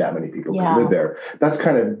to think that many people could live there. That's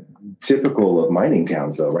kind of typical of mining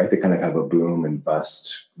towns, though, right? They kind of have a boom and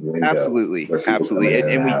bust window. Absolutely.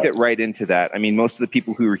 And we fit right into that. I mean, most of the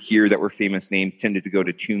people who were here that were famous names tended to go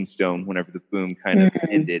to Tombstone whenever the boom kind of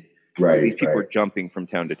ended. Right. So these people were jumping from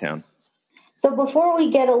town to town. So before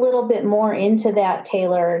we get a little bit more into that,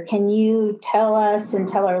 Taylor, can you tell us and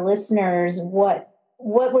tell our listeners what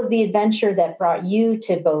was the adventure that brought you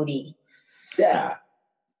to Bodie? Yeah.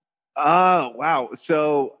 Wow.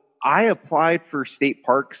 So I applied for state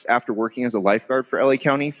parks after working as a lifeguard for LA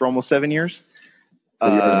County for almost 7 years.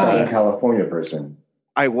 So you're a Southern California person.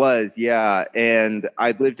 I was, yeah. And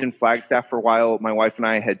I'd lived in Flagstaff for a while. My wife and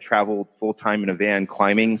I had traveled full time in a van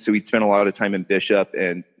climbing. So we'd spent a lot of time in Bishop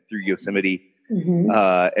and through Yosemite. Mm-hmm.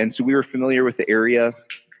 And so we were familiar with the area.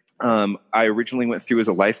 I originally went through as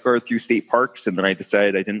a lifeguard through state parks, and then I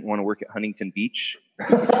decided I didn't want to work at Huntington Beach.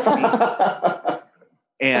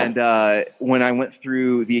 And when I went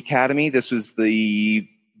through the academy, this was the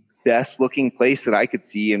best looking place that I could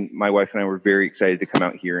see. And my wife and I were very excited to come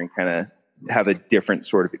out here and kind of have a different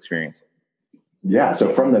sort of experience. Yeah. So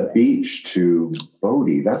from the beach to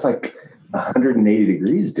Bodie, that's like 180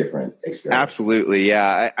 degrees different experience. Absolutely.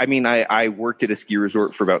 Yeah. I worked at a ski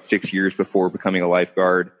resort for about 6 years before becoming a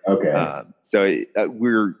lifeguard. Okay. So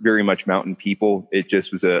we're very much mountain people. It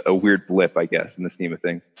just was a weird blip, I guess, in the scheme of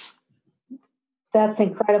things. That's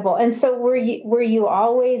incredible. And so were you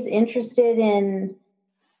always interested in,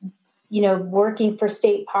 working for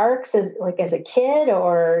state parks as a kid,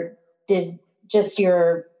 or did just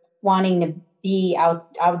your wanting to be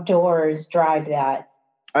outdoors drive that?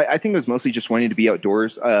 I think it was mostly just wanting to be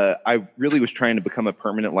outdoors. I really was trying to become a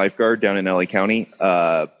permanent lifeguard down in LA County,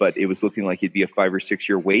 but it was looking like it'd be a 5 or 6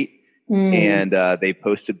 year wait. And they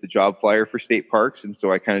posted the job flyer for state parks. And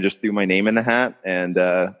so I kind of just threw my name in the hat, and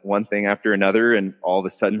one thing after another. And all of a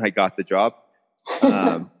sudden I got the job.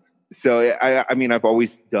 So I've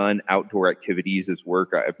always done outdoor activities as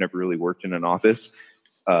work. I've never really worked in an office.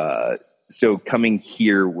 So coming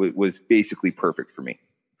here was basically perfect for me.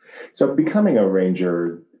 So becoming a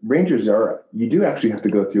ranger, you do actually have to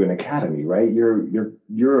go through an academy, right?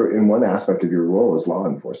 You're in one aspect of your role as law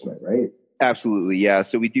enforcement, right? Absolutely. Yeah.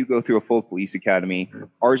 So we do go through a full police academy.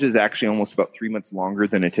 Ours is actually almost about 3 months longer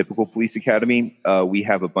than a typical police academy. We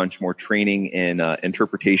have a bunch more training in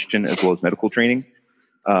interpretation as well as medical training.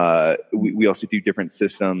 We also do different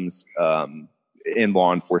systems in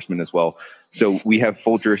law enforcement as well. So we have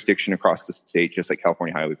full jurisdiction across the state, just like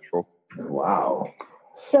California Highway Patrol. Wow.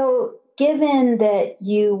 So given that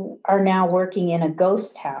you are now working in a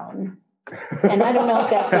ghost town, and I don't know if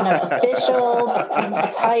that's an official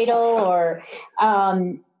title, or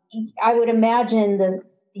I would imagine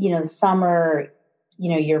summer,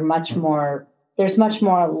 you're there's much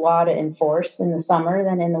more law to enforce in the summer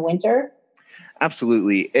than in the winter.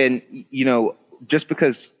 Absolutely. And, just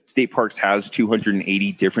because state parks has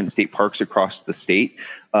 280 different state parks across the state,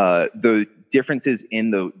 the differences in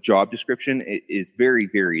the job description is very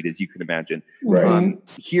varied, as you can imagine. Right.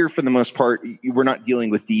 Here, for the most part, we're not dealing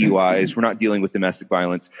with DUIs. We're not dealing with domestic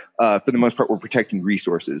violence. For the most part, we're protecting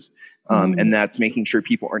resources. And that's making sure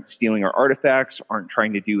people aren't stealing our artifacts, aren't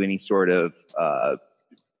trying to do any sort of,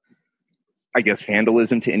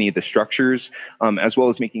 vandalism to any of the structures, as well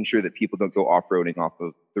as making sure that people don't go off-roading off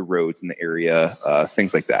of the roads in the area,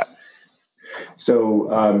 things like that.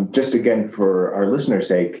 So just again, for our listeners'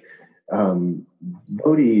 sake,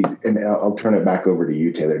 Bodie, and I'll turn it back over to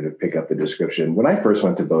you, Taylor, to pick up the description. When I first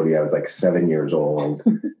went to Bodie, I was like 7 years old.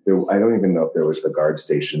 I don't even know if there was the guard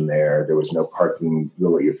station there. There was no parking,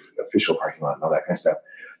 really official parking lot and all that kind of stuff.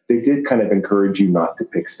 They did kind of encourage you not to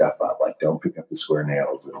pick stuff up, like don't pick up the square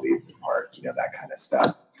nails and leave the park, that kind of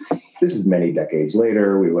stuff. This is many decades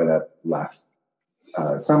later. We went up last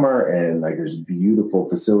summer, and there's a beautiful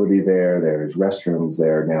facility there. There's restrooms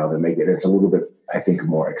there now that make it's a little bit, I think,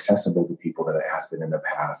 more accessible to people than it has been in the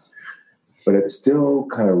past. But it's still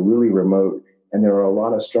kind of really remote, and there are a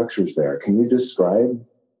lot of structures there. Can you describe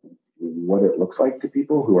what it looks like to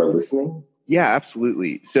people who are listening? Yeah,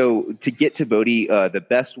 absolutely. So to get to Bodie, the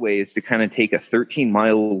best way is to kind of take a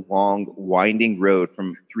 13-mile long winding road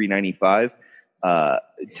from 395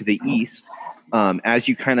 to the east. As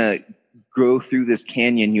you kind of go through this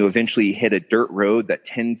canyon, you eventually hit a dirt road that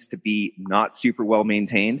tends to be not super well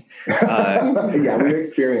maintained. Yeah, we've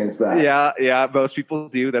experienced that. Yeah, most people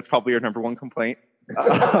do. That's probably your number one complaint.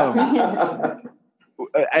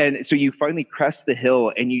 And so you finally crest the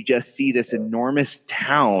hill and you just see this enormous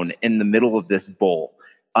town in the middle of this bowl.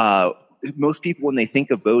 Most people, when they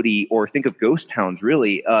think of Bodie or think of ghost towns,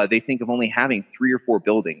 really, they think of only having 3 or 4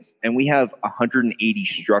 buildings. And we have 180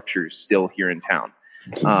 structures still here in town.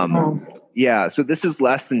 Yeah, so this is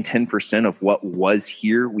less than 10% of what was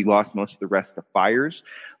here. We lost most of the rest to fires.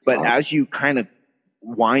 But as you kind of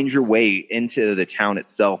wind your way into the town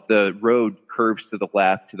itself, the road curves to the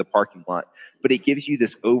left to the parking lot. But it gives you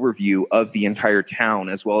this overview of the entire town,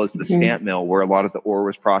 as well as the stamp mill where a lot of the ore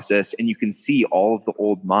was processed. And you can see all of the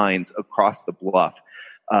old mines across the bluff.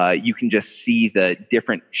 You can just see the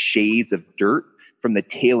different shades of dirt from the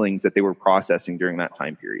tailings that they were processing during that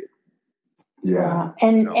time period. Yeah.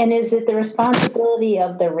 And is it the responsibility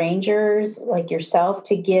of the rangers like yourself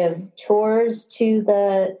to give tours to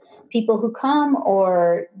the people who come,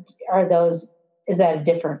 or is that a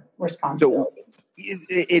different responsibility? So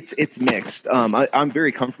it's mixed. I'm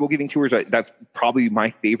very comfortable giving tours. That's probably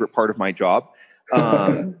my favorite part of my job.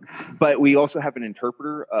 But we also have an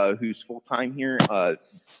interpreter who's full-time here.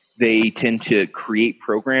 They tend to create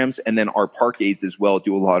programs, and then our park aides as well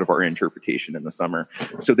do a lot of our interpretation in the summer.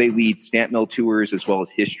 So they lead stamp mill tours as well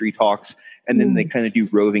as history talks, and then they kind of do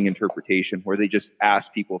roving interpretation where they just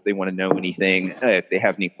ask people if they want to know anything, if they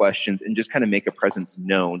have any questions, and just kind of make a presence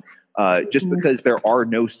known. Just because there are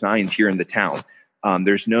no signs here in the town.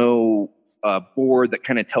 There's no board that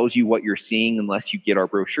kind of tells you what you're seeing unless you get our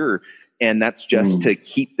brochure. And that's just to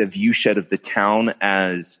keep the view shed of the town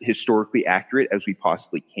as historically accurate as we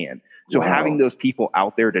possibly can. So having those people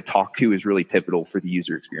out there to talk to is really pivotal for the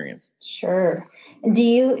user experience. Sure. And do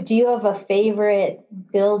you have a favorite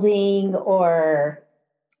building or,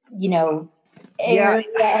 area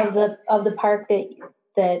of the park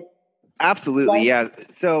that Absolutely. Yeah.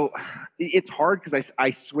 So it's hard because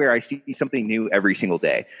I swear I see something new every single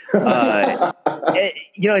day. And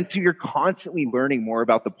so you're constantly learning more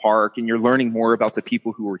about the park, and you're learning more about the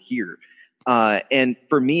people who are here. And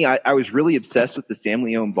for me, I was really obsessed with the Sam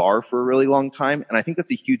Leone bar for a really long time. And I think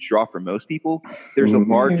that's a huge draw for most people. There's a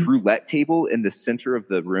large roulette table in the center of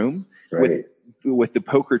the room with the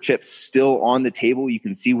poker chips still on the table. You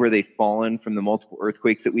can see where they've fallen from the multiple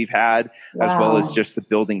earthquakes that we've had, as well as just the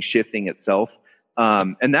building shifting itself.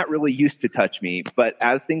 And that really used to touch me. But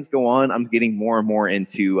as things go on, I'm getting more and more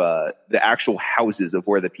into the actual houses of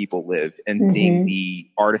where the people lived and seeing the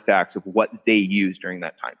artifacts of what they used during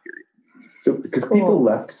that time period. So because people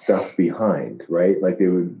left stuff behind, right? Like they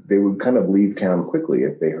would kind of leave town quickly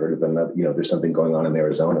if they heard of another, there's something going on in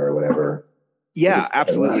Arizona or whatever. Yeah,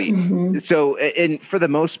 absolutely. So, and for the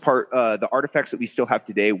most part, the artifacts that we still have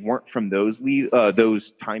today weren't from those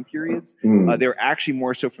time periods. They're actually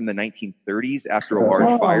more so from the 1930s after a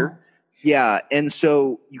large fire. Yeah, and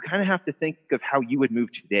so you kind of have to think of how you would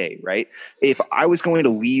move today, right? If I was going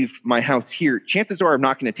to leave my house here, chances are I'm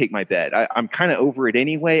not going to take my bed. I'm kind of over it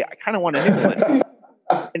anyway. I kind of want a new one.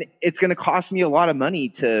 And it's going to cost me a lot of money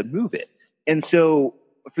to move it. And so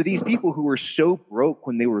for these people who were so broke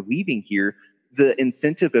when they were leaving here, the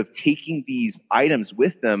incentive of taking these items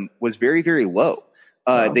with them was very, very low.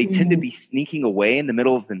 They tend to be sneaking away in the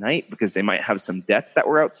middle of the night because they might have some debts that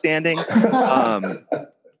were outstanding.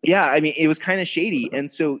 It was kind of shady. And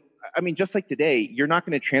so, just like today, you're not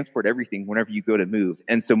going to transport everything whenever you go to move.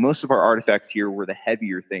 And so most of our artifacts here were the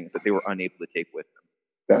heavier things that they were unable to take with them.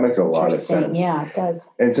 That makes a lot of sense. Yeah, it does.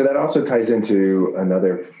 And so that also ties into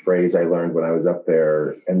another phrase I learned when I was up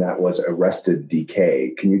there, and that was arrested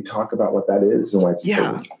decay. Can you talk about what that is and why it's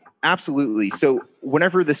important? Absolutely. So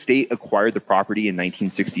whenever the state acquired the property in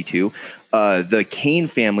 1962, the Kane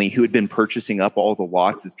family, who had been purchasing up all the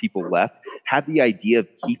lots as people left, had the idea of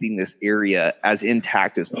keeping this area as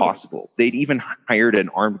intact as possible. They'd even hired an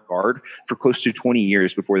armed guard for close to 20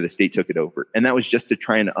 years before the state took it over. And that was just to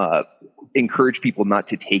try and encourage people not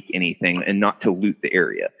to take anything and not to loot the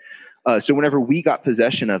area. So whenever we got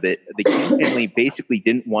possession of it, the King family basically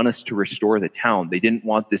didn't want us to restore the town. They didn't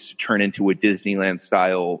want this to turn into a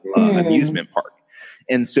Disneyland-style amusement park.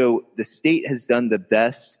 And so the state has done the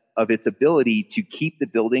best of its ability to keep the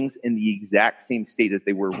buildings in the exact same state as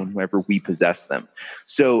they were whenever we possessed them.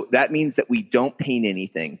 So that means that we don't paint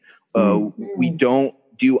anything. We don't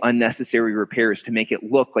do unnecessary repairs to make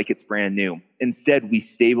it look like it's brand new. Instead, we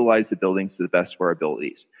stabilize the buildings to the best of our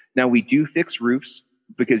abilities. Now, we do fix roofs,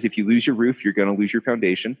 because if you lose your roof, you're going to lose your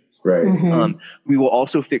foundation. Right. We will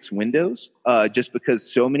also fix windows, just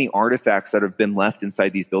because so many artifacts that have been left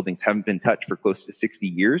inside these buildings haven't been touched for close to 60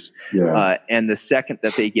 years. Yeah. And the second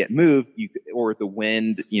that they get moved, or the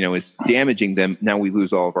wind, is damaging them, now we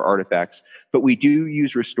lose all of our artifacts. But we do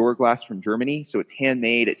use Restore glass from Germany, so it's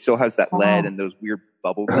handmade. It still has that lead and those weird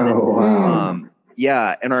bubbles in it. Wow.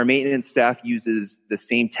 Yeah, and our maintenance staff uses the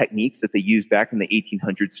same techniques that they used back in the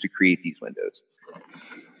 1800s to create these windows.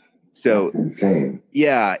 So that's insane.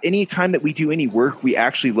 Yeah, anytime that we do any work, we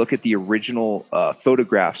actually look at the original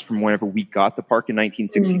photographs from whenever we got the park in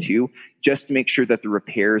 1962, just to make sure that the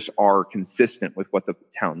repairs are consistent with what the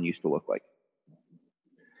town used to look like.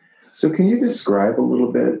 So can you describe a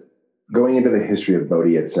little bit, going into the history of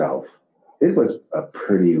Bodie itself? It was a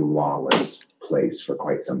pretty lawless place for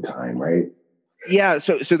quite some time, right? Yeah,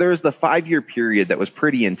 so there was the 5-year period that was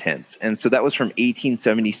pretty intense. And so that was from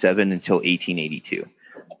 1877 until 1882.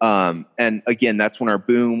 And again, that's when our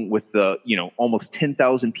boom with the, almost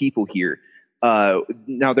 10,000 people here.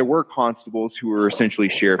 Now there were constables who were essentially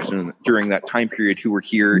sheriffs during that time period who were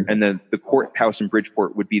here. And then the courthouse in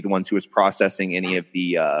Bridgeport would be the ones who was processing any of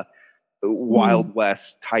the, Wild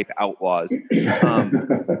West type outlaws.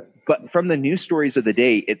 But from the news stories of the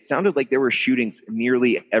day, it sounded like there were shootings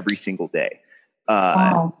nearly every single day.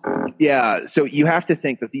 Wow. Yeah, so you have to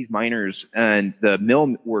think that these miners and the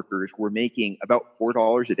mill workers were making about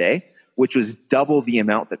 $4 a day, which was double the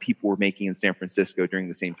amount that people were making in San Francisco during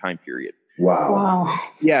the same time period. Wow.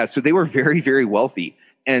 Yeah, so they were very, very wealthy.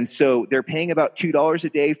 And so they're paying about $2 a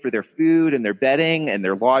day for their food and their bedding and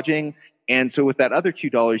their lodging. And so with that other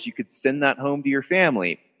 $2, you could send that home to your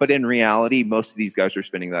family. But in reality, most of these guys are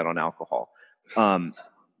spending that on alcohol.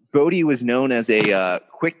 Bodie was known as a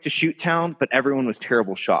quick to shoot town, but everyone was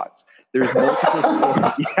terrible shots. There's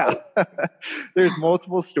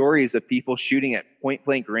multiple stories of people shooting at point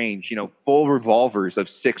blank range, full revolvers of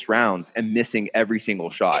 6 rounds and missing every single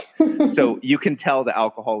shot. So you can tell the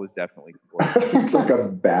alcohol was definitely It's like a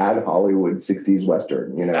bad Hollywood 60s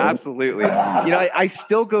Western, Absolutely. I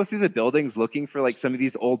still go through the buildings looking for like some of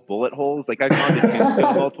these old bullet holes. Like I've gone to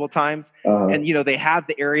Tombstone multiple times and, they have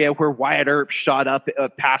the area where Wyatt Earp shot up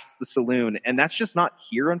past the saloon. And that's just not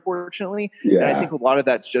here, unfortunately. Yeah. And I think a lot of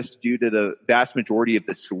that's just due to the vast majority of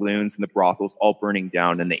the saloons and the brothels all burning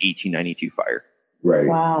down in the 1892 fire. Right.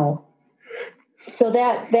 Wow. So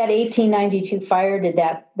that 1892 fire,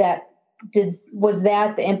 was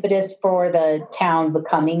that the impetus for the town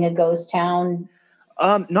becoming a ghost town?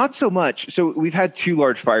 Not so much. So we've had 2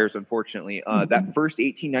 large fires, unfortunately. That first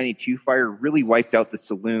 1892 fire really wiped out the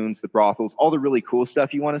saloons, the brothels, all the really cool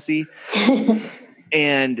stuff you want to see.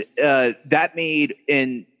 And that made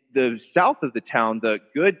in the south of the town, the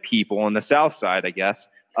good people on the south side, I guess,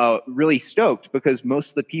 really stoked because most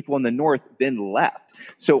of the people in the north then left.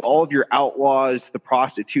 So all of your outlaws, the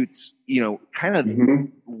prostitutes, kind of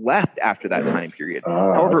left after that time period.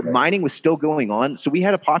 However, mining was still going on. So we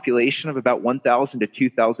had a population of about 1,000 to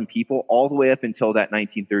 2,000 people all the way up until that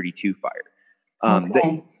 1932 fire.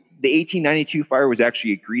 The 1892 fire was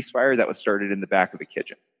actually a grease fire that was started in the back of a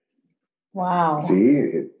kitchen. Wow. See,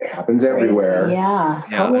 it happens everywhere. Yeah.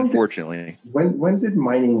 Yeah, unfortunately. When did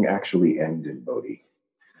mining actually end in Bodie?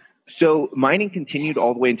 So mining continued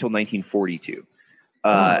all the way until 1942.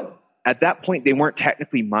 At that point, they weren't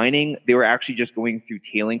technically mining. They were actually just going through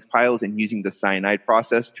tailings piles and using the cyanide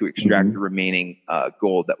process to extract the remaining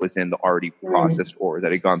gold that was in the already processed ore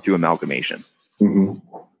that had gone through amalgamation.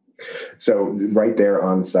 So right there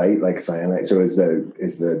on site, like cyanide. So is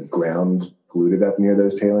the ground polluted up near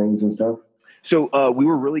those tailings and stuff? So we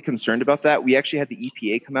were really concerned about that. We actually had the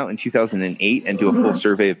EPA come out in 2008 and do a full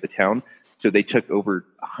survey of the town. So they took over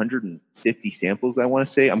 150 samples, I want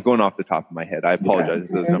to say. I'm going off the top of my head. I apologize if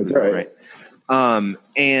those numbers are right.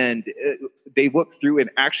 And they looked through, and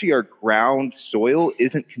actually our ground soil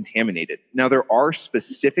isn't contaminated. Now, there are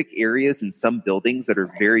specific areas in some buildings that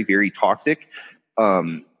are very, very toxic,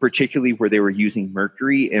 particularly where they were using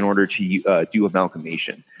mercury in order to do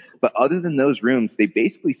amalgamation. But other than those rooms, they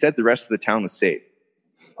basically said the rest of the town was safe.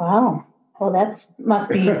 Wow. Well, that must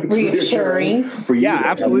be reassuring. For you. Yeah,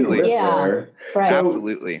 absolutely. Yeah, right. So,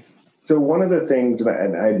 absolutely. So one of the things,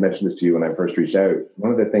 and I had mentioned this to you when I first reached out,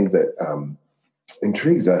 one of the things that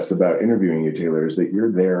intrigues us about interviewing you, Taylor, is that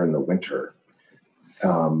you're there in the winter.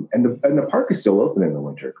 And the park is still open in the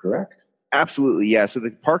winter, correct? Absolutely, yeah. So the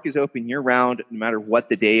park is open year-round, no matter what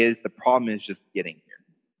the day is. The problem is just getting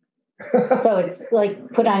here. So it's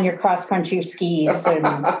like put on your cross-country skis and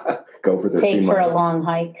go for take for a long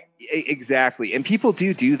hike. Exactly. And people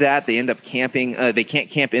do that. They end up camping. They can't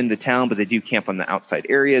camp in the town, but they do camp on the outside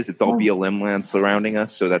areas. It's all BLM land surrounding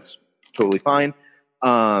us, so that's totally fine.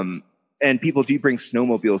 And people do bring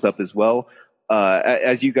snowmobiles up as well.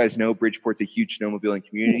 As you guys know, Bridgeport's a huge snowmobiling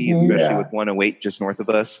community, especially with 108 just north of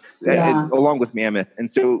us, along with Mammoth. And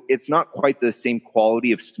so it's not quite the same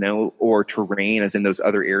quality of snow or terrain as in those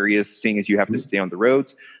other areas, seeing as you have to stay on the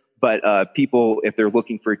roads. But people, if they're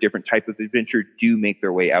looking for a different type of adventure, do make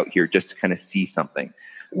their way out here just to kind of see something.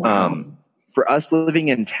 Wow. For us living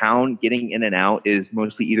in town, getting in and out is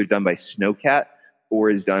mostly either done by Snowcat or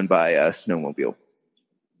is done by a snowmobile.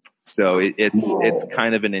 So it's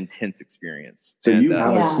kind of an intense experience. So you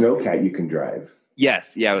have a Snowcat you can drive.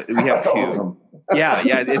 Yes, yeah, we have two. Awesome. yeah,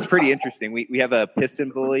 it's pretty interesting. We have a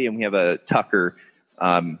piston bully and we have a Tucker,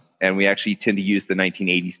 and we actually tend to use the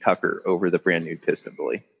 1980s Tucker over the brand new piston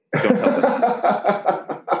bully. Don't tell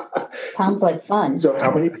them. Sounds like fun. So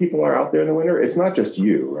how many people are out there in the winter? It's not just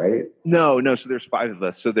you, right? No. So there's 5 of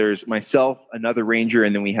us. So there's myself, another ranger,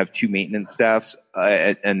 and then we have 2 maintenance staffs,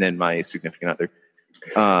 and then my significant other.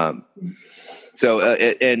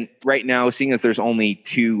 And right now, seeing as there's only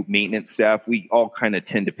 2 maintenance staff, we all kind of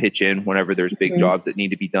tend to pitch in whenever there's big jobs that need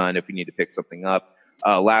to be done. If we need to pick something up,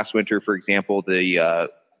 last winter, for example, the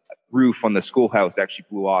roof on the schoolhouse actually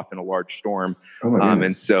blew off in a large storm.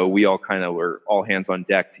 And so we all kind of were all hands on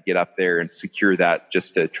deck to get up there and secure that,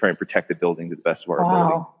 just to try and protect the building to the best of our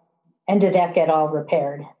ability. And did that get all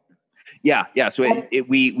repaired? Yeah. So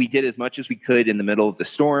we did as much as we could in the middle of the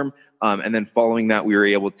storm. And then following that, we were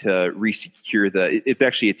able to re-secure it's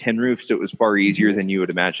actually a tin roof. So it was far easier than you would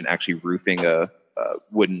imagine actually roofing a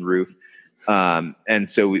wooden roof. And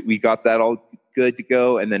so we got that all good to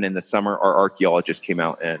go. And then in the summer, our archaeologist came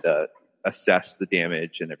out and assessed the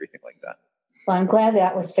damage and everything like that. Well, I'm glad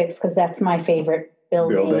that was fixed, because that's my favorite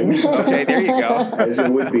building. Okay, there you go. As it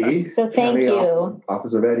would be. So thank you.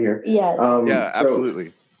 Office of Ed here. Yes. So,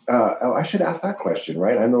 absolutely. I should ask that question,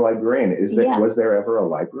 right? I'm the librarian. Was there ever a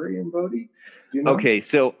library in Bodie? Do you know? Okay,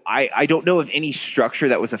 so I don't know of any structure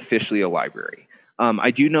that was officially a library.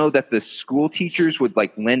 I do know that the school teachers would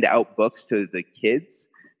lend out books to the kids.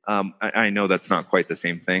 I know that's not quite the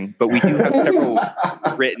same thing, but we do have several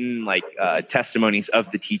written testimonies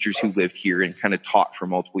of the teachers who lived here and kind of taught for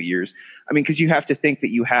multiple years. I mean, because you have to think that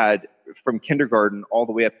you had from kindergarten all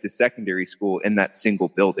the way up to secondary school in that single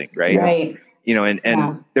building, right? Right.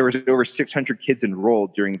 And there was over 600 kids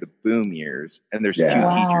enrolled during the boom years, and there's 2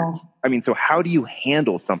 teachers. I mean, so how do you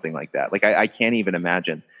handle something like that? I can't even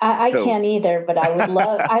imagine. I can't either, but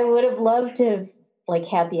I would have loved to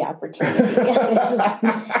had the opportunity.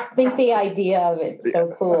 I think the idea of it's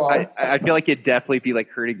so cool. I feel like it'd definitely be like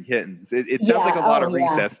herding kittens. It sounds like a lot of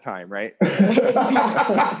recess time, right?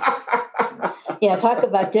 Exactly. Yeah, talk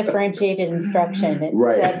about differentiated instruction.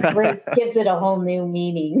 That gives it a whole new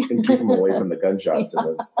meaning. And keep them away from the gunshots.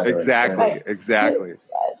 Exactly.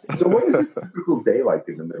 So what is a typical day like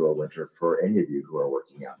in the middle of winter for any of you who are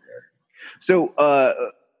working out there? So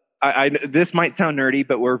this might sound nerdy,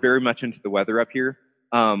 but we're very much into the weather up here.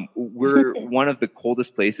 We're one of the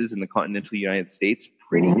coldest places in the continental United States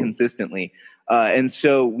pretty consistently. And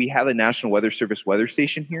so we have a National Weather Service weather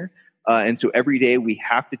station here. And so every day we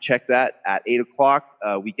have to check that at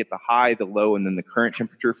 8:00. We get the high, the low, and then the current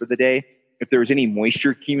temperature for the day. If there was any moisture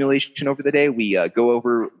accumulation over the day, we go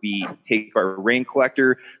over, we take our rain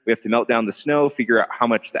collector, we have to melt down the snow, figure out how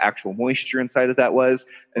much the actual moisture inside of that was.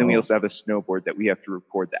 And then we also have a snowboard that we have to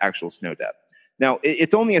record the actual snow depth. Now,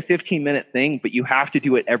 it's only a 15-minute thing, but you have to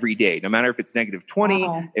do it every day. No matter if it's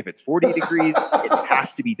 -20, if it's 40 degrees, it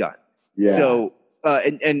has to be done. Yeah. So,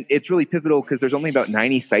 and it's really pivotal because there's only about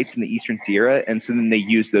 90 sites in the Eastern Sierra. And so then they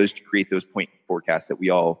use those to create those point forecasts that we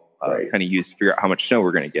all kind of use to figure out how much snow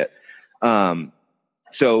we're going to get.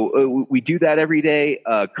 So we do that every day.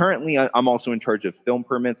 Currently, I'm also in charge of film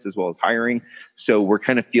permits as well as hiring. So we're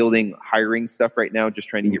kind of fielding hiring stuff right now, just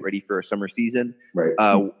trying to get ready for our summer season. Right.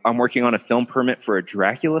 I'm working on a film permit for a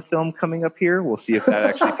Dracula film coming up here. We'll see if that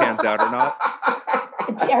actually pans out or not.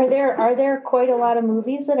 Are there quite a lot of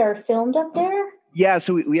movies that are filmed up there? Yeah.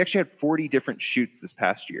 So we actually had 40 different shoots this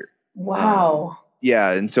past year. Wow.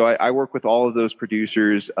 Yeah, and so I work with all of those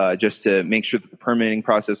producers just to make sure that the permitting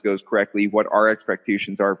process goes correctly, what our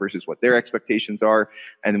expectations are versus what their expectations are,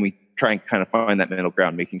 and then we try and kind of find that middle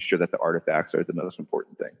ground, making sure that the artifacts are the most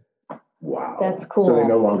important thing. Wow. That's cool. So they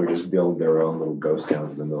no longer just build their own little ghost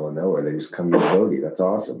towns in the middle of nowhere. They just come to Bodie. That's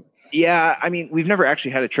awesome. Yeah, I mean, we've never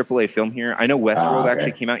actually had a AAA film here. I know Westworld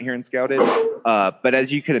actually came out here and scouted, but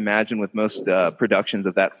as you can imagine with most productions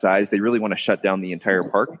of that size, they really want to shut down the entire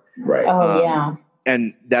park. Right. Oh, yeah.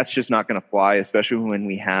 And that's just not going to fly, especially when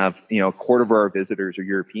we have, a quarter of our visitors are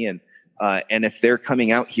European. And if they're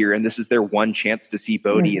coming out here and this is their one chance to see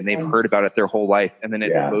Bodie and they've heard about it their whole life and then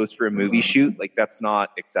it's closed for a movie shoot, that's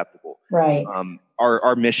not acceptable. Right.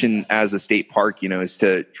 Our mission as a state park, is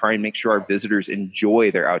to try and make sure our visitors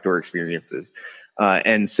enjoy their outdoor experiences.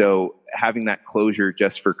 And so having that closure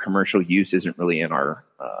just for commercial use isn't really in our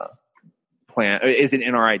plan, isn't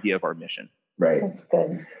in our idea of our mission. Right. That's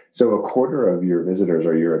good. So a quarter of your visitors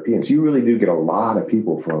are Europeans. You really do get a lot of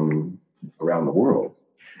people from around the world.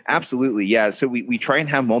 Absolutely. Yeah. So we try and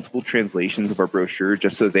have multiple translations of our brochure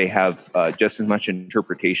just so they have just as much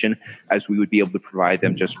interpretation as we would be able to provide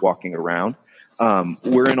them just walking around.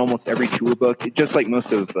 We're in almost every tour book, just like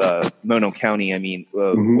most of Mono County. I mean,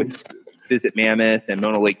 with Visit Mammoth and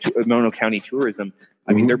Mono County Tourism,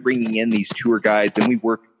 I mean, they're bringing in these tour guides, and we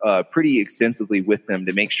work pretty extensively with them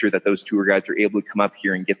to make sure that those tour guides are able to come up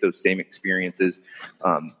here and get those same experiences.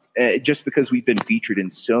 Just because we've been featured in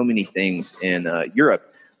so many things in Europe.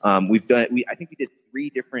 I think we did 3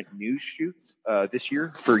 different news shoots this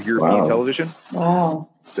year for European television. Wow.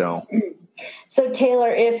 So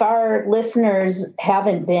Taylor, if our listeners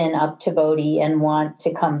haven't been up to Bodie and want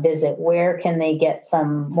to come visit, where can they get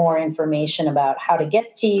some more information about how to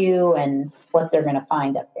get to you and what they're going to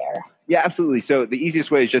find up there? Yeah, absolutely. So the easiest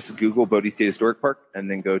way is just to Google Bodie State Historic Park and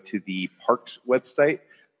then go to the parks website.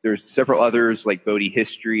 There's several others like Bodie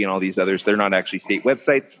History and all these others. They're not actually state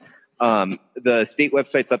websites. The state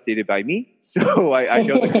website's updated by me, so I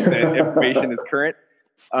know that the information is current.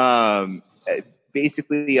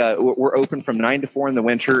 Basically, we're open from 9 to 4 in the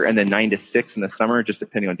winter and then 9 to 6 in the summer, just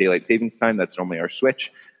depending on daylight savings time. That's normally our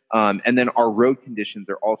switch. And then our road conditions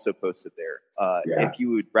are also posted there. If you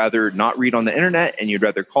would rather not read on the internet and you'd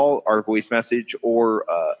rather call, our voice message or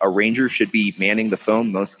a ranger should be manning the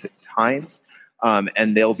phone most times.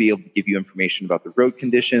 And they'll be able to give you information about the road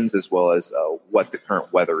conditions as well as what the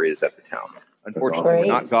current weather is at the town. Unfortunately, we're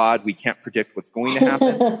not God. We can't predict what's going to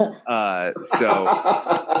happen.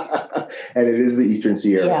 And it is the Eastern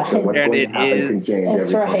Sierra. So what's going to happen can change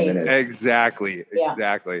every 20 minutes. Exactly.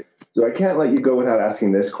 So I can't let you go without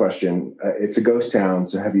asking this question. It's a ghost town.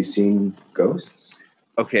 So have you seen ghosts?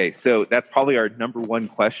 Okay, so that's probably our number one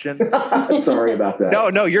question. Sorry about that.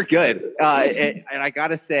 No, you're good. And I got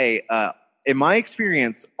to say, in my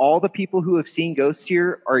experience, all the people who have seen ghosts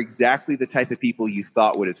here are exactly the type of people you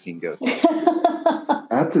thought would have seen ghosts.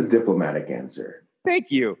 That's a diplomatic answer.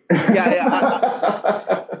 Thank you.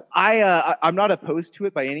 Yeah, I'm not opposed to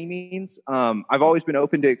it by any means. I've always been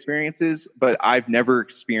open to experiences, but I've never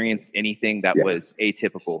experienced anything that was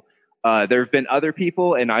atypical. There have been other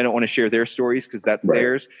people, and I don't want to share their stories because that's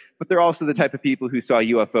theirs, but they're also the type of people who saw a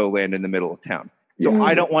UFO land in the middle of town. So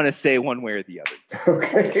I don't want to say one way or the other.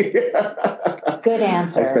 Okay. Good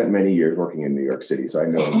answer. I spent many years working in New York City, so I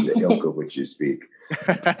know the ilk of which you speak.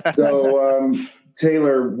 So,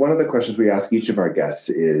 Taylor, one of the questions we ask each of our guests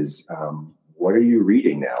is, what are you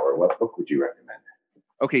reading now, or what book would you recommend?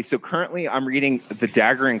 Okay, so currently I'm reading the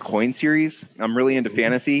Dagger and Coin series. I'm really into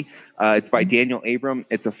fantasy. It's by Daniel Abram.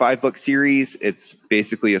 It's a 5-book series. It's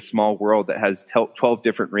basically a small world that has 12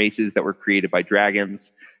 different races that were created by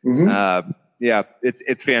dragons. Yeah,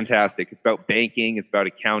 it's fantastic. It's about banking. It's about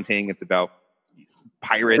accounting. It's about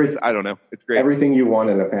pirates. I don't know. It's great. Everything you want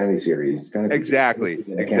in a fantasy series. Exactly.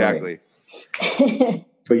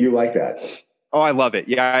 But you like that? Oh, I love it.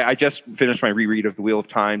 Yeah, I just finished my reread of The Wheel of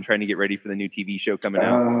Time, trying to get ready for the new TV show coming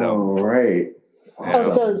out. Right.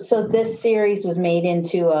 Oh, so this series was made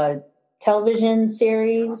into a television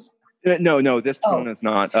series? No, this one is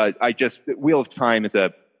not. Wheel of Time is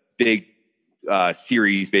a big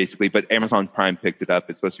series, basically, but Amazon Prime picked it up.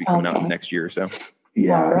 It's supposed to be coming out in the next year or so.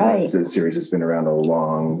 Yeah, it's a series that's been around a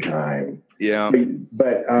long time. Yeah.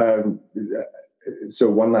 But so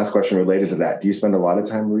one last question related to that. Do you spend a lot of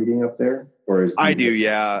time reading up there? I do,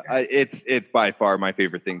 yeah. It's by far my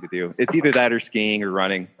favorite thing to do. It's either that or skiing or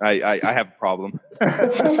running. I have a problem.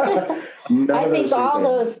 I think all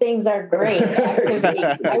those things are great activities.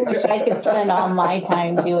 I wish I could spend all my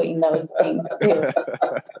time doing those things too.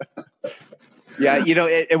 Yeah,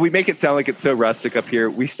 and we make it sound like it's so rustic up here.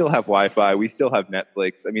 We still have Wi-Fi. We still have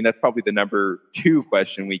Netflix. I mean, that's probably the number 2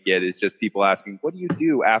 question we get is just people asking, what do you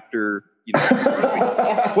do after,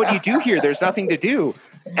 what do you do here? There's nothing to do.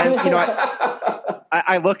 And,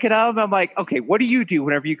 I look at them, I'm like, okay, what do you do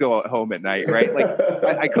whenever you go home at night, right? Like,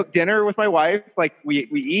 I cook dinner with my wife, like we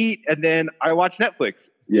eat, and then I watch Netflix,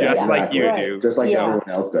 like you do. Just like everyone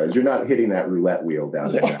else does. You're not hitting that roulette wheel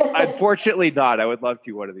down there. Unfortunately not. I would love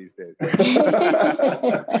to one of these days.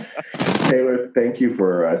 Taylor, thank you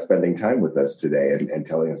for spending time with us today and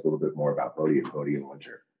telling us a little bit more about Bodie and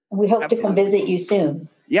Winter. We hope to come visit you soon.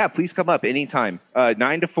 Yeah, please come up anytime.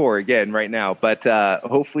 9 to 4 again right now, but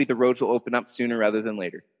hopefully the roads will open up sooner rather than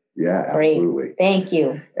later. Yeah, absolutely. Great. Thank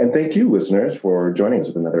you. And thank you, listeners, for joining us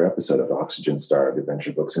with another episode of Oxygen Starved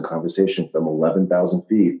Adventure Books and Conversation from 11,000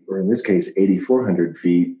 feet, or in this case, 8,400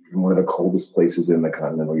 feet from one of the coldest places in the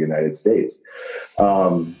continental United States.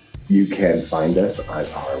 You can find us on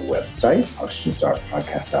our website,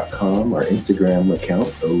 oxygenstarvedpodcast.com, our Instagram account,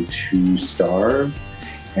 O2Starve,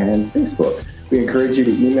 and Facebook. We encourage you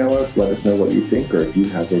to email us, let us know what you think, or if you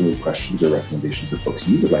have any questions or recommendations of books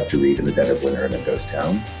you would like to read in the dead of winter in a ghost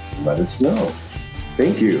town, let us know.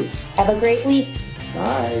 Thank you. Have a great week.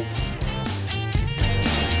 Bye.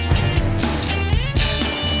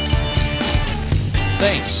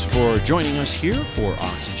 Thanks for joining us here for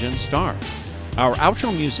Oxygen Starved. Our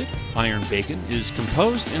outro music, Iron Bacon, is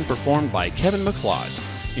composed and performed by Kevin MacLeod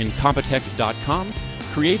in Compotech.com,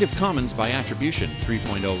 Creative Commons by Attribution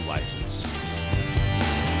 3.0 license.